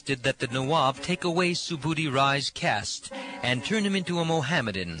suggested that the Nawab take away Subudhi Rai's caste and turn him into a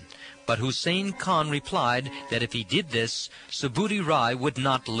Mohammedan. But Hussain Khan replied that if he did this, Subudhi Rai would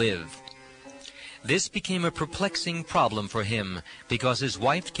not live. This became a perplexing problem for him, because his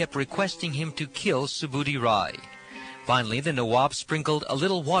wife kept requesting him to kill Subudhi Rai. Finally, the Nawab sprinkled a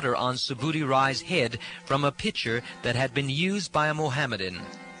little water on Subudhi Rai's head from a pitcher that had been used by a Mohammedan.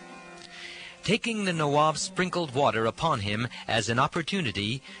 Taking the Nawab's sprinkled water upon him as an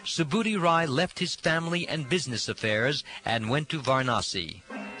opportunity, Subudhi Rai left his family and business affairs and went to Varanasi.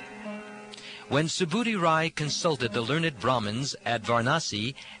 When Subudhi Rai consulted the learned Brahmins at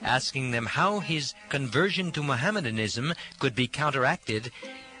Varanasi, asking them how his conversion to Mohammedanism could be counteracted,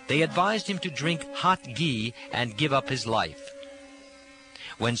 they advised him to drink hot ghee and give up his life.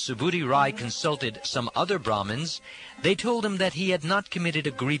 When Subudhi Rai consulted some other Brahmins, they told him that he had not committed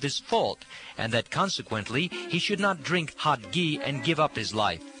a grievous fault, and that consequently he should not drink hot ghee and give up his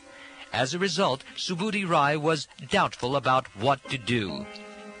life. As a result, Subudhi Rai was doubtful about what to do.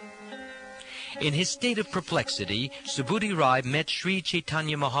 In his state of perplexity, Subudhi Rai met Sri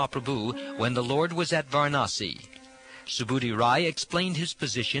Caitanya Mahaprabhu when the Lord was at Varanasi. Subudhi Rai explained his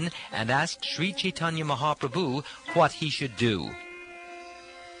position and asked Sri Caitanya Mahaprabhu what he should do.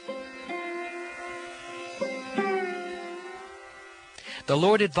 The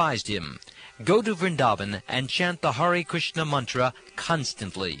Lord advised him, Go to Vrindavan and chant the Hare Krishna mantra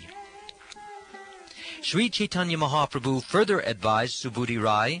constantly. Sri Chaitanya Mahaprabhu further advised Subhuti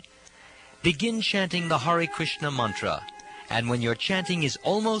Rai, begin chanting the Hare Krishna mantra, and when your chanting is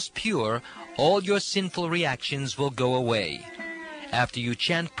almost pure, all your sinful reactions will go away. After you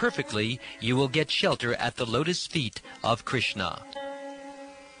chant perfectly, you will get shelter at the lotus feet of Krishna.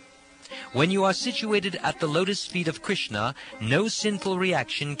 When you are situated at the lotus feet of Krishna, no sinful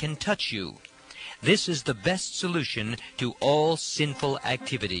reaction can touch you. This is the best solution to all sinful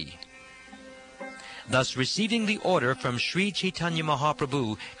activity. Thus, receiving the order from Sri Chaitanya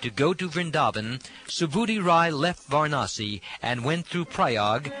Mahaprabhu to go to Vrindavan, Subhuti Rai left Varanasi and went through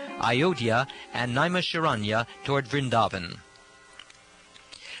Prayag, Ayodhya, and Naimisharanya toward Vrindavan.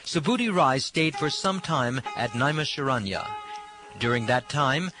 Subhuti Rai stayed for some time at Naimisharanya. During that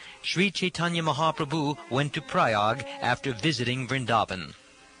time, Sri Chaitanya Mahaprabhu went to Prayag after visiting Vrindavan.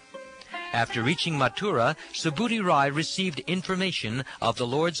 After reaching Mathura, Subhuti Rai received information of the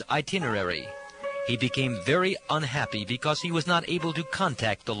Lord's itinerary. He became very unhappy because he was not able to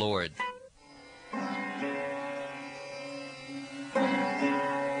contact the Lord.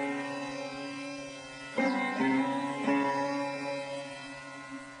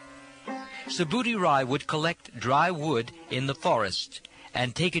 Subhuti Rai would collect dry wood in the forest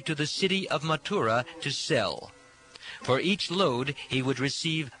and take it to the city of Mathura to sell. For each load he would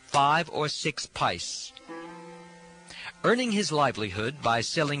receive 5 or 6 pice. Earning his livelihood by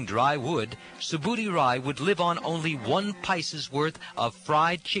selling dry wood, Subhuti Rai would live on only 1 pice's worth of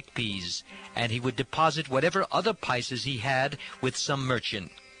fried chickpeas, and he would deposit whatever other pices he had with some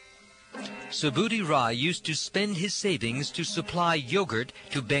merchant. Subhuti Rai used to spend his savings to supply yogurt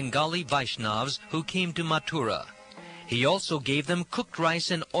to Bengali Vaisnavas who came to Mathura. He also gave them cooked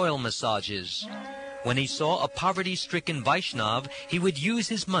rice and oil massages. When he saw a poverty-stricken Vaishnav, he would use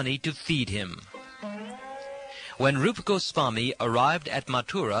his money to feed him. When Rupa Goswami arrived at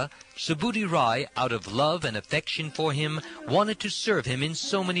Mathura, Subhuti Rai, out of love and affection for him, wanted to serve him in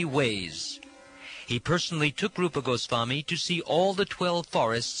so many ways. He personally took Rupa Goswami to see all the 12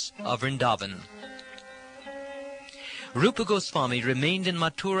 forests of Vrindavan. Rupa Goswami remained in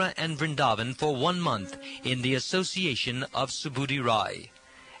Mathura and Vrindavan for 1 month in the association of Subhuti Rai.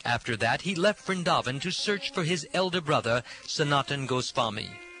 After that, he left Vrindavan to search for his elder brother, Sanatan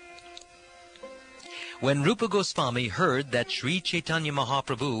Goswami. When Rupa Goswami heard that Sri Chaitanya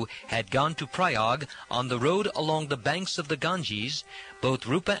Mahaprabhu had gone to Prayag on the road along the banks of the Ganges, both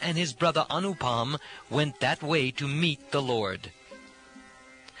Rupa and his brother Anupam went that way to meet the Lord.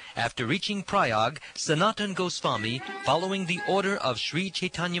 After reaching Prayag, Sanatan Goswami, following the order of Sri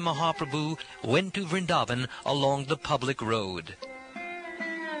Chaitanya Mahaprabhu, went to Vrindavan along the public road.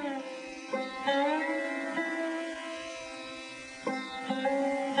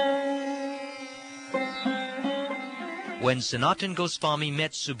 When Sanatan Goswami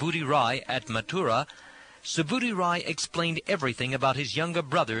met Subhuti Rai at Mathura, Subhuti Rai explained everything about his younger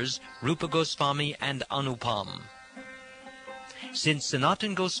brothers, Rupa Goswami and Anupam. Since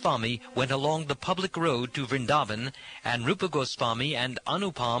Sanatan Goswami went along the public road to Vrindavan, and Rupa Goswami and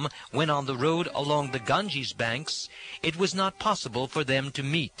Anupam went on the road along the Ganges banks, it was not possible for them to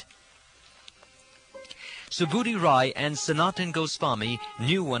meet. Subhuti Rai and Sanatan Goswami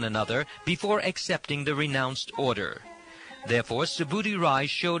knew one another before accepting the renounced order. Therefore, Subhuti Rai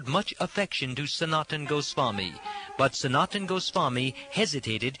showed much affection to Sanatan Goswami, but Sanatan Goswami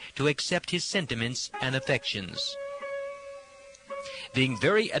hesitated to accept his sentiments and affections. Being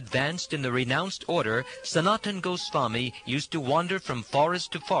very advanced in the renounced order, Sanatan Goswami used to wander from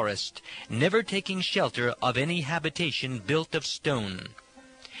forest to forest, never taking shelter of any habitation built of stone.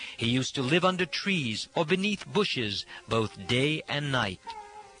 He used to live under trees or beneath bushes, both day and night.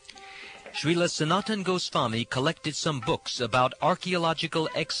 Srila Sanatan Goswami collected some books about archaeological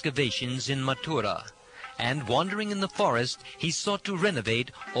excavations in Mathura, and wandering in the forest, he sought to renovate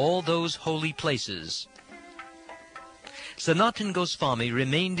all those holy places. Sanatan Goswami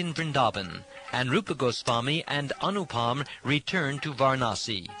remained in Vrindavan, and Rupa Goswami and Anupam returned to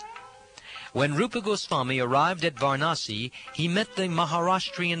Varanasi. When Rupa Goswami arrived at Varanasi, he met the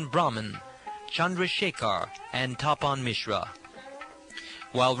Maharashtrian Brahmin, Chandrasekhar, and Tapan Mishra.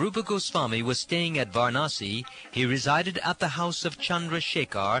 While Rupa Goswami was staying at Varanasi, he resided at the house of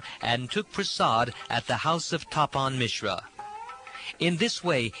Chandrasekhar and took prasad at the house of Tapan Mishra. In this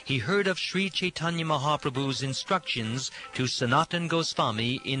way, he heard of Sri Chaitanya Mahaprabhu's instructions to Sanatan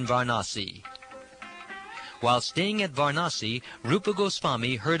Goswami in Varanasi. While staying at Varanasi, Rupa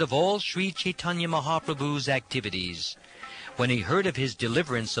Goswami heard of all Sri Chaitanya Mahaprabhu's activities. When he heard of his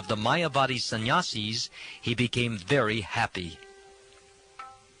deliverance of the Mayavadi sannyasis, he became very happy.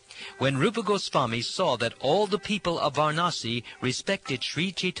 When Rupa Goswami saw that all the people of Varanasi respected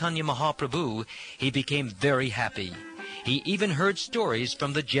Sri Chaitanya Mahaprabhu, he became very happy. He even heard stories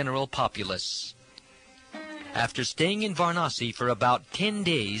from the general populace. After staying in Varanasi for about 10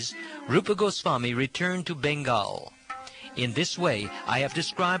 days, Rupa Goswami returned to Bengal. In this way, I have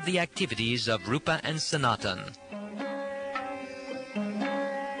described the activities of Rupa and Sanatan.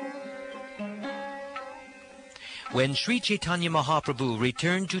 When Sri Chaitanya Mahaprabhu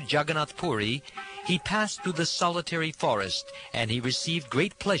returned to Jagannath Puri, he passed through the solitary forest, and he received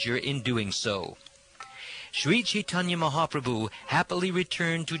great pleasure in doing so. Sri Chaitanya Mahaprabhu happily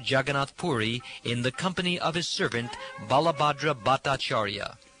returned to Jagannath Puri in the company of his servant Balabhadra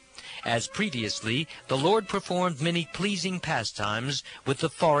Bhattacharya. As previously, the Lord performed many pleasing pastimes with the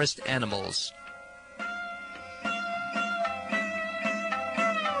forest animals.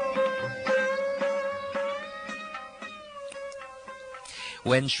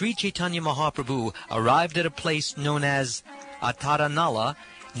 When Sri Chaitanya Mahaprabhu arrived at a place known as Ataranala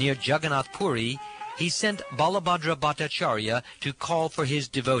near Jagannath Puri, he sent Balabhadra Bhattacharya to call for his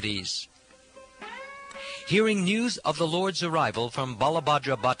devotees. Hearing news of the Lord's arrival from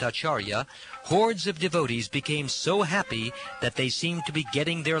Balabhadra Bhattacharya, hordes of devotees became so happy that they seemed to be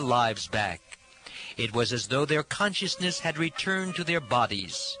getting their lives back. It was as though their consciousness had returned to their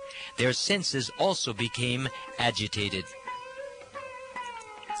bodies. Their senses also became agitated.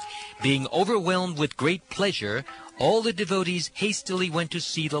 Being overwhelmed with great pleasure, all the devotees hastily went to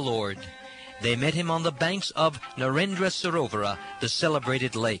see the Lord. They met him on the banks of Narendra Sarovara, the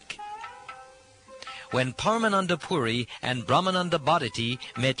celebrated lake. When Paramananda Puri and Brahmananda Bharati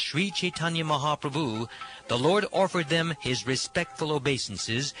met Sri Chaitanya Mahaprabhu, the Lord offered them his respectful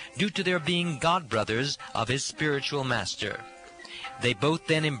obeisances due to their being godbrothers of his spiritual master. They both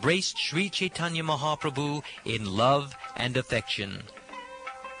then embraced Sri Chaitanya Mahaprabhu in love and affection.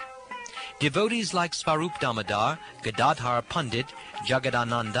 Devotees like Svarup Damodar, Gadadhar Pandit,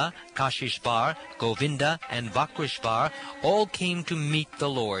 Jagadananda, Kashishvar, Govinda, and Vakrishvar all came to meet the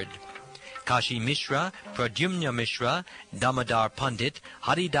Lord. Kashi Mishra, Pradyumna Mishra, Damodar Pandit,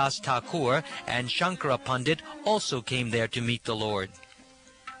 Haridas Thakur, and Shankara Pandit also came there to meet the Lord.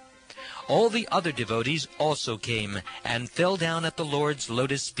 All the other devotees also came and fell down at the Lord's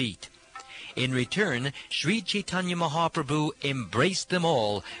lotus feet. In return, Sri Chaitanya Mahaprabhu embraced them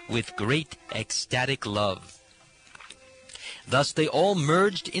all with great ecstatic love. Thus they all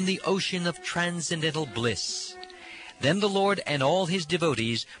merged in the ocean of transcendental bliss. Then the Lord and all his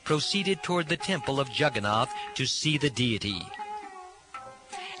devotees proceeded toward the temple of Jagannath to see the deity.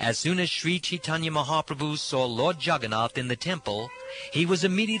 As soon as Sri Chaitanya Mahaprabhu saw Lord Jagannath in the temple, he was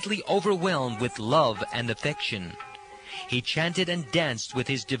immediately overwhelmed with love and affection. He chanted and danced with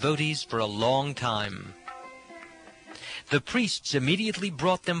his devotees for a long time. The priests immediately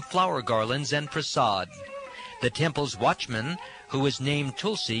brought them flower garlands and prasad. The temple's watchman, who was named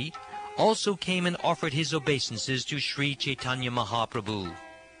Tulasi, also came and offered his obeisances to Sri Chaitanya Mahaprabhu.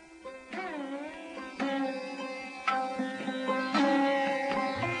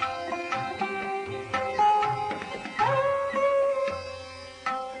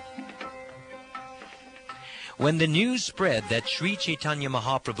 When the news spread that Sri Chaitanya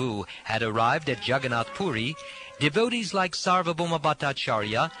Mahaprabhu had arrived at Jagannath Puri, devotees like Sarvabhauma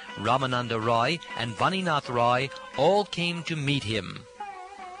Bhattacharya, Ramananda Roy, and Vaninath Roy all came to meet him.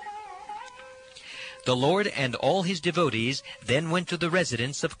 The Lord and all his devotees then went to the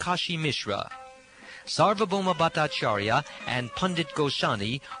residence of Kashi Mishra. Sarvabhauma Bhattacharya and Pandit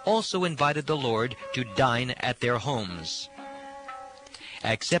Goswami also invited the Lord to dine at their homes.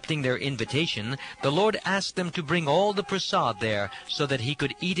 Accepting their invitation, the Lord asked them to bring all the prasad there so that he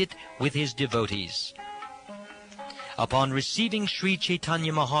could eat it with his devotees. Upon receiving Sri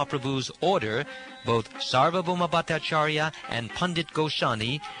Chaitanya Mahaprabhu's order, both Sarvabhauma Bhattacharya and Pandit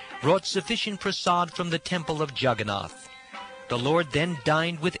Goswami brought sufficient prasad from the temple of Jagannath. The Lord then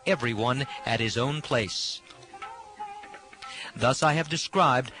dined with everyone at his own place. Thus I have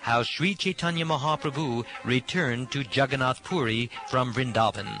described how Sri Chaitanya Mahaprabhu returned to Jagannath Puri from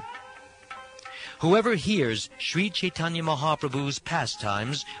Vrindavan. Whoever hears Sri Chaitanya Mahaprabhu's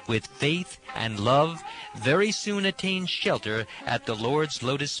pastimes with faith and love very soon attains shelter at the Lord's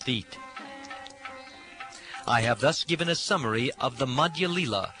lotus feet. I have thus given a summary of the Madhya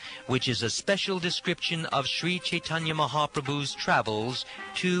Leela, which is a special description of Sri Chaitanya Mahaprabhu's travels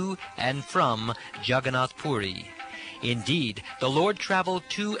to and from Jagannath Puri. Indeed, the Lord traveled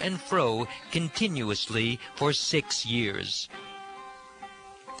to and fro continuously for 6 years.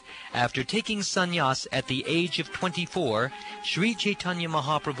 After taking sannyas at the age of 24, Sri Chaitanya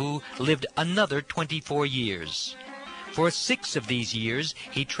Mahaprabhu lived another 24 years. For 6 of these years,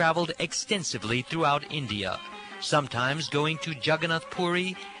 he traveled extensively throughout India, sometimes going to Jagannath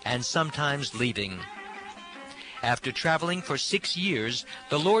Puri and sometimes leaving. After traveling for 6 years,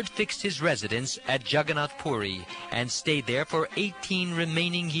 the Lord fixed his residence at Jagannath Puri and stayed there for 18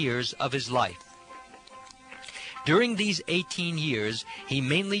 remaining years of his life. During these 18 years, he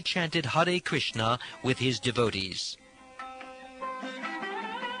mainly chanted Hare Krishna with his devotees.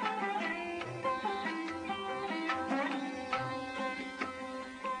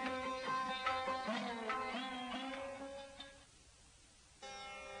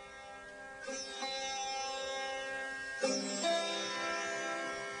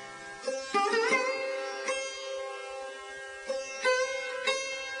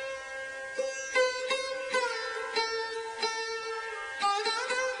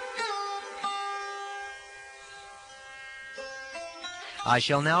 I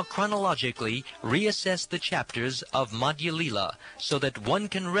shall now chronologically reassess the chapters of Madhya Lila so that one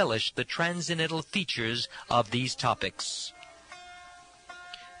can relish the transcendental features of these topics.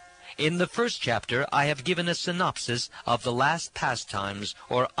 In the first chapter, I have given a synopsis of the last pastimes,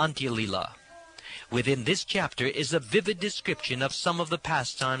 or Antya Lila. Within this chapter is a vivid description of some of the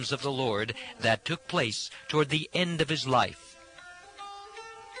pastimes of the Lord that took place toward the end of his life.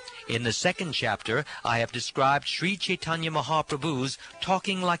 In the second chapter, I have described Sri Caitanya Mahaprabhu's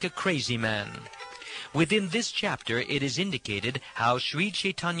talking like a crazy man. Within this chapter, it is indicated how Sri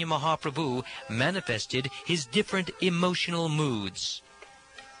Caitanya Mahaprabhu manifested his different emotional moods.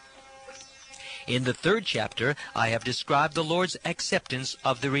 In the third chapter, I have described the Lord's acceptance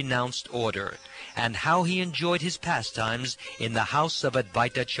of the renounced order, and how he enjoyed his pastimes in the house of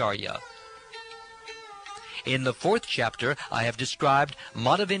Advaitacharya. In the fourth chapter, I have described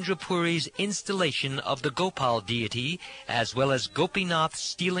Madhavendra Puri's installation of the Gopal deity, as well as Gopinath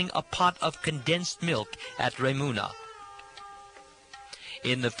stealing a pot of condensed milk at Remuna.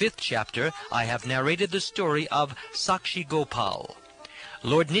 In the fifth chapter, I have narrated the story of Sakshi Gopal.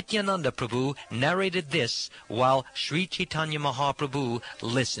 Lord Nityananda Prabhu narrated this while Sri Chaitanya Mahaprabhu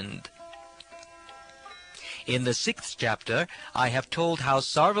listened. In the sixth chapter, I have told how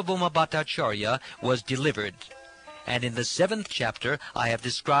Sarvabhauma Bhattacharya was delivered. And in the seventh chapter, I have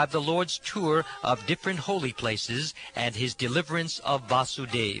described the Lord's tour of different holy places and his deliverance of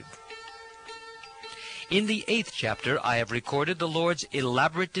Vasudeva. In the eighth chapter, I have recorded the Lord's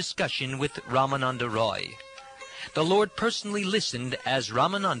elaborate discussion with Ramananda Roy. The Lord personally listened as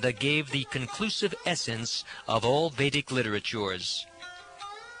Ramananda gave the conclusive essence of all Vedic literatures.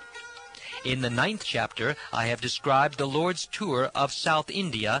 In the ninth chapter, I have described the Lord's tour of South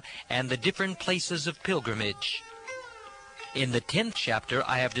India and the different places of pilgrimage. In the 10th chapter,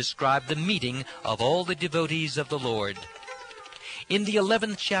 I have described the meeting of all the devotees of the Lord. In the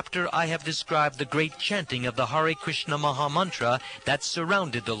 11th chapter, I have described the great chanting of the Hare Krishna Mahamantra that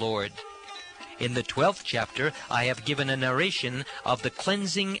surrounded the Lord. In the 12th chapter, I have given a narration of the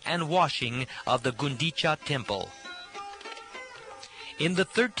cleansing and washing of the Gundicha temple. In the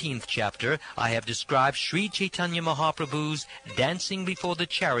 13th chapter, I have described Sri Chaitanya Mahaprabhu's dancing before the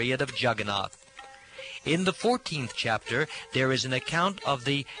chariot of Jagannath. In the 14th chapter, there is an account of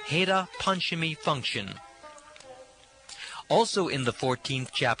the Hera Panchami function. Also in the 14th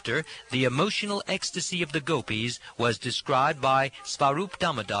chapter, the emotional ecstasy of the gopis was described by Svarup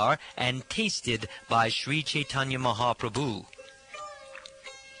Damodar and tasted by Sri Chaitanya Mahaprabhu.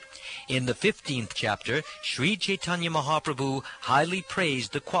 In the 15th chapter, Sri Chaitanya Mahaprabhu highly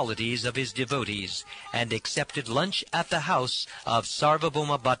praised the qualities of his devotees and accepted lunch at the house of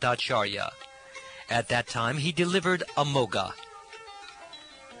Sarvabhauma Bhattacharya. At that time, he delivered a moga.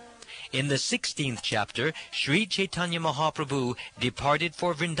 In the 16th chapter, Sri Chaitanya Mahaprabhu departed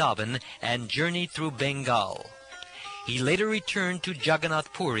for Vrindavan and journeyed through Bengal. He later returned to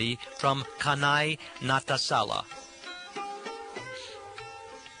Jagannath Puri from Kanai Natasala.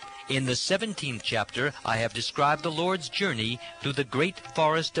 In the 17th chapter, I have described the Lord's journey through the great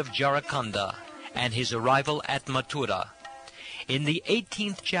forest of Jharkhand and his arrival at Mathura. In the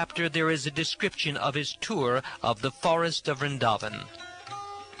 18th chapter, there is a description of his tour of the forest of Vrindavan.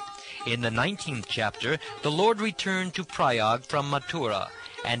 In the 19th chapter, the Lord returned to Prayag from Mathura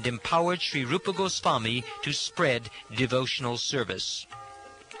and empowered Sri Rupa Goswami to spread devotional service.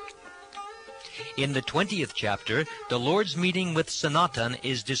 In the 20th chapter, the Lord's meeting with Sanatan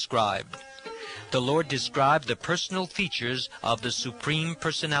is described. The Lord described the personal features of the Supreme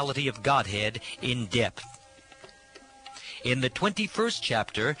Personality of Godhead in depth. In the 21st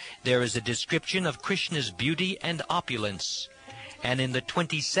chapter, there is a description of Krishna's beauty and opulence. And in the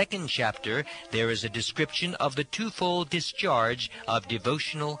 22nd chapter, there is a description of the twofold discharge of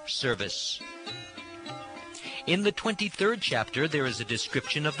devotional service. In the 23rd chapter, there is a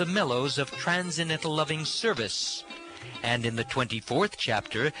description of the mellows of transcendental loving service. And in the 24th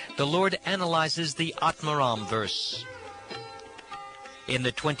chapter, the Lord analyzes the Atmaram verse. In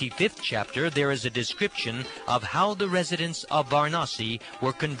the 25th chapter, there is a description of how the residents of Varanasi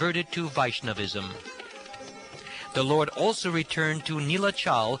were converted to Vaishnavism. The Lord also returned to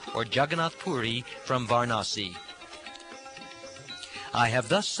Nilachal or Jagannath Puri from Varanasi. I have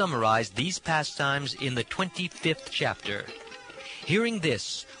thus summarized these pastimes in the 25th chapter. Hearing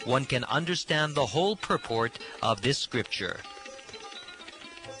this, one can understand the whole purport of this scripture.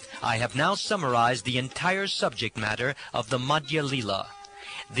 I have now summarized the entire subject matter of the Madhya Lila.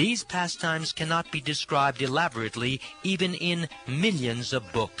 These pastimes cannot be described elaborately even in millions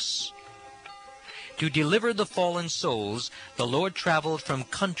of books. To deliver the fallen souls, the Lord traveled from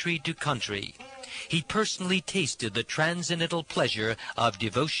country to country. He personally tasted the transcendental pleasure of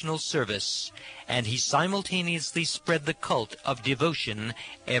devotional service, and he simultaneously spread the cult of devotion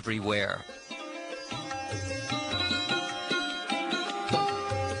everywhere.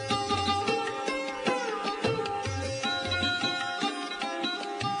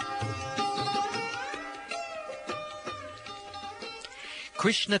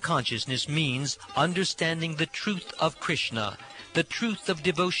 Krishna consciousness means understanding the truth of Krishna, the truth of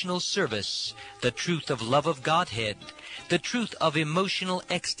devotional service, the truth of love of Godhead, the truth of emotional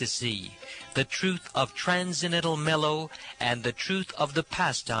ecstasy, the truth of transcendental mellow, and the truth of the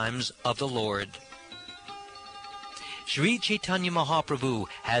pastimes of the Lord. Sri Caitanya Mahaprabhu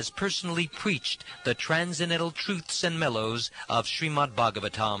has personally preached the transcendental truths and mellows of Srimad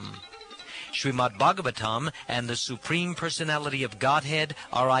Bhagavatam. Srimad Bhagavatam and the Supreme Personality of Godhead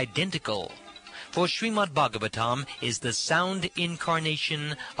are identical, for Srimad Bhagavatam is the sound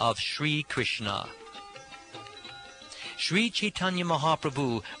incarnation of Sri Krishna. Sri Caitanya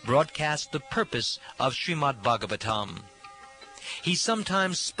Mahaprabhu broadcast the purpose of Srimad Bhagavatam. He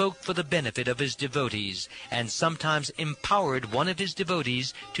sometimes spoke for the benefit of his devotees, and sometimes empowered one of his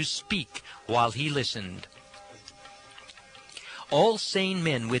devotees to speak while he listened. All sane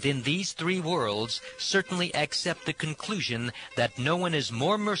men within these three worlds certainly accept the conclusion that no one is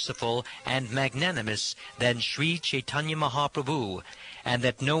more merciful and magnanimous than Sri Caitanya Mahaprabhu, and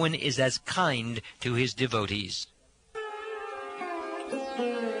that no one is as kind to his devotees.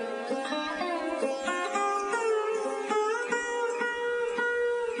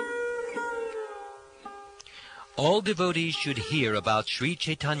 All devotees should hear about Sri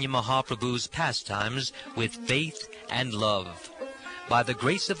Caitanya Mahaprabhu's pastimes with faith and love. By the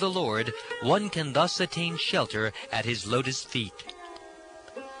grace of the Lord, one can thus attain shelter at his lotus feet.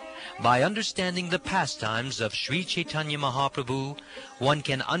 By understanding the pastimes of Sri Caitanya Mahaprabhu, one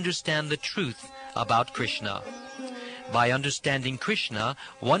can understand the truth about Krishna. By understanding Krishna,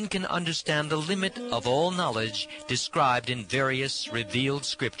 one can understand the limit of all knowledge described in various revealed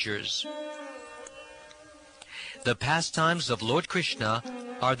scriptures. The pastimes of Lord Krishna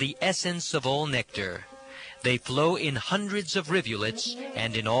are the essence of all nectar. They flow in hundreds of rivulets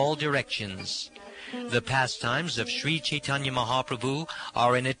and in all directions. The pastimes of Sri Caitanya Mahaprabhu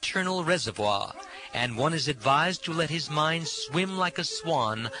are an eternal reservoir, and one is advised to let his mind swim like a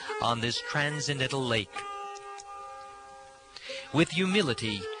swan on this transcendental lake. With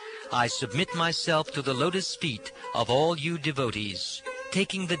humility, I submit myself to the lotus feet of all you devotees,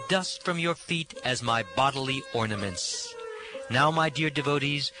 taking the dust from your feet as my bodily ornaments. Now, my dear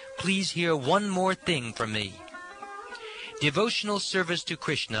devotees, please hear one more thing from me. Devotional service to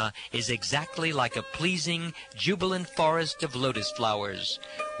Krishna is exactly like a pleasing, jubilant forest of lotus flowers,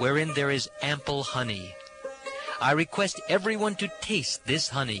 wherein there is ample honey. I request everyone to taste this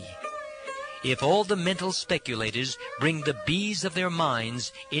honey. If all the mental speculators bring the bees of their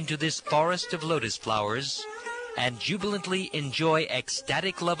minds into this forest of lotus flowers, and jubilantly enjoy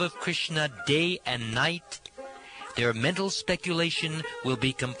ecstatic love of Krishna day and night, their mental speculation will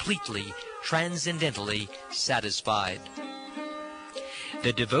be completely, transcendentally satisfied.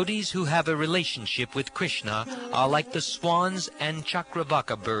 The devotees who have a relationship with Krishna are like the swans and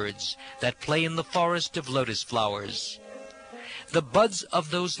chakravaka birds that play in the forest of lotus flowers. The buds of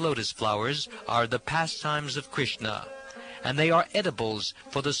those lotus flowers are the pastimes of Krishna, and they are edibles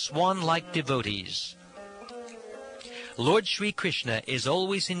for the swan-like devotees. Lord Sri Krishna is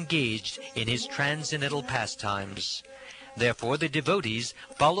always engaged in his transcendental pastimes. Therefore, the devotees,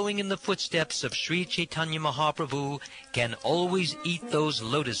 following in the footsteps of Sri Caitanya Mahaprabhu, can always eat those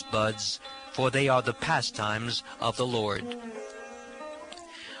lotus buds, for they are the pastimes of the Lord.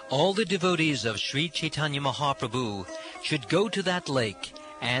 All the devotees of Sri Caitanya Mahaprabhu should go to that lake,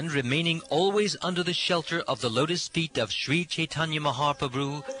 and remaining always under the shelter of the lotus feet of Sri Caitanya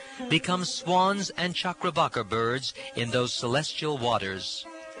Mahaprabhu, become swans and chakravaka birds in those celestial waters.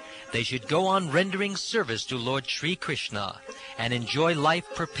 They should go on rendering service to Lord Sri Krishna and enjoy life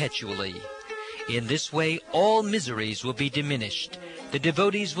perpetually. In this way, all miseries will be diminished. The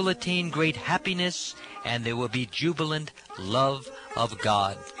devotees will attain great happiness, and there will be jubilant love of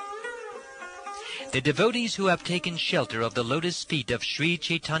God. The devotees who have taken shelter of the lotus feet of Sri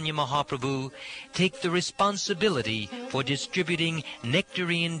Caitanya Mahaprabhu take the responsibility for distributing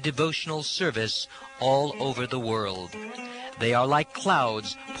nectarian devotional service all over the world. They are like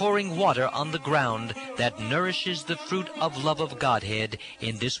clouds pouring water on the ground that nourishes the fruit of love of Godhead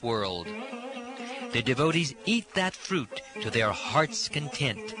in this world. The devotees eat that fruit to their heart's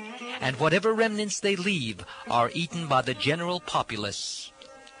content, and whatever remnants they leave are eaten by the general populace.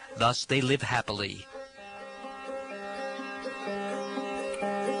 Thus they live happily.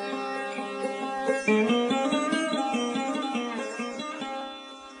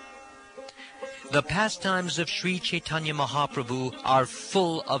 The pastimes of Sri Caitanya Mahaprabhu are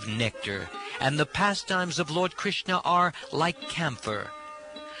full of nectar, and the pastimes of Lord Krishna are like camphor.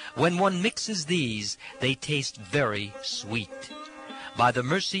 When one mixes these, they taste very sweet. By the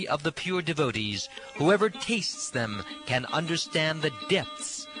mercy of the pure devotees, whoever tastes them can understand the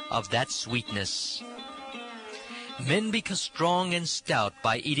depths of that sweetness. Men become strong and stout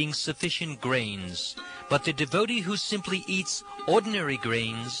by eating sufficient grains, but the devotee who simply eats ordinary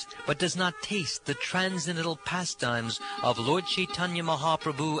grains but does not taste the transcendental pastimes of Lord Caitanya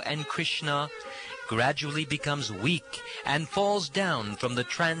Mahaprabhu and Krishna gradually becomes weak and falls down from the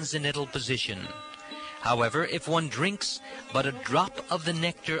transcendental position. However, if one drinks but a drop of the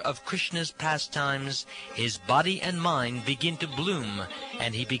nectar of Krishna's pastimes, his body and mind begin to bloom,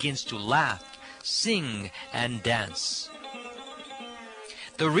 and he begins to laugh, sing, and dance.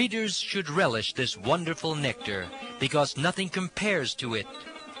 The readers should relish this wonderful nectar, because nothing compares to it.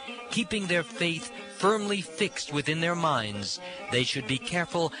 Keeping their faith firmly fixed within their minds, they should be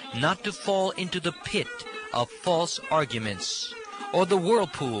careful not to fall into the pit of false arguments or the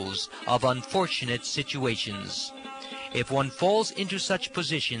whirlpools of unfortunate situations. If one falls into such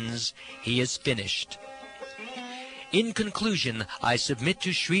positions, he is finished. In conclusion, I submit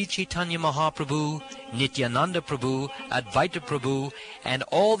to Sri Caitanya Mahaprabhu, Nityananda Prabhu, Advaita Prabhu, and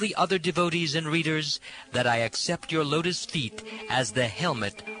all the other devotees and readers that I accept your lotus feet as the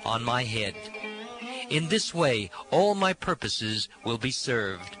helmet on my head. In this way, all my purposes will be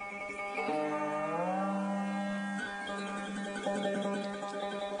served.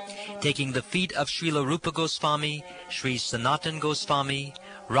 Taking the feet of Srila Rupa Goswami, Sri Sanatan Goswami,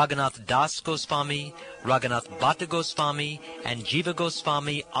 Raghunath Das Goswami, Raghunath Bhatta Goswami, and Jiva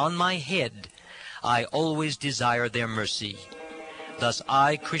Goswami on my head, I always desire their mercy. Thus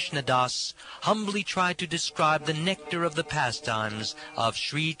I, Krishna Das, humbly try to describe the nectar of the pastimes of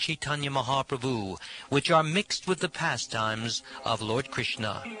Sri Caitanya Mahaprabhu, which are mixed with the pastimes of Lord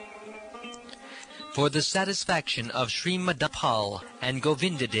Krishna. For the satisfaction of Srimad Bhagavatam and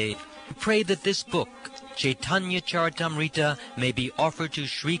Govindadev, we pray that this book, Caitanya Caritamrta, may be offered to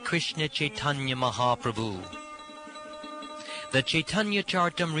Sri Krishna Caitanya Mahaprabhu. The Caitanya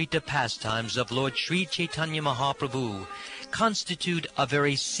Caritamrta pastimes of Lord Sri Caitanya Mahaprabhu constitute a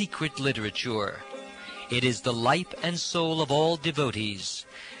very secret literature. It is the life and soul of all devotees.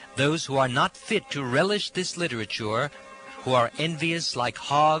 Those who are not fit to relish this literature, who are envious like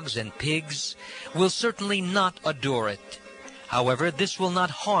hogs and pigs, will certainly not adore it. However, this will not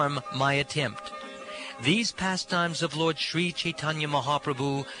harm my attempt. These pastimes of Lord Sri Caitanya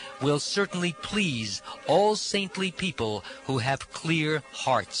Mahaprabhu will certainly please all saintly people who have clear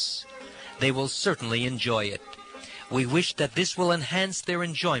hearts. They will certainly enjoy it. We wish that this will enhance their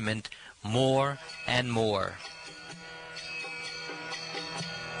enjoyment more and more.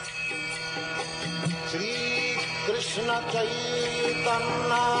 Sri Krishna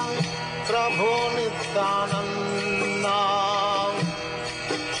Caitanya Prabhu Nityananda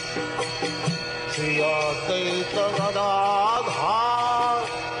Sri Advaita Gadadhar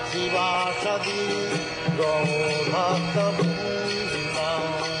Sivasadi Gaur Bhakta Vrinda.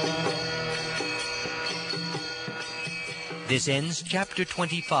 This ends chapter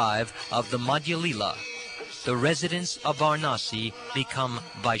 25 of the Madhya Lila. The residents of Varanasi become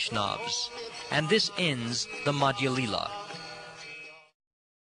Vaisnavas. And this ends the Madhya Lila.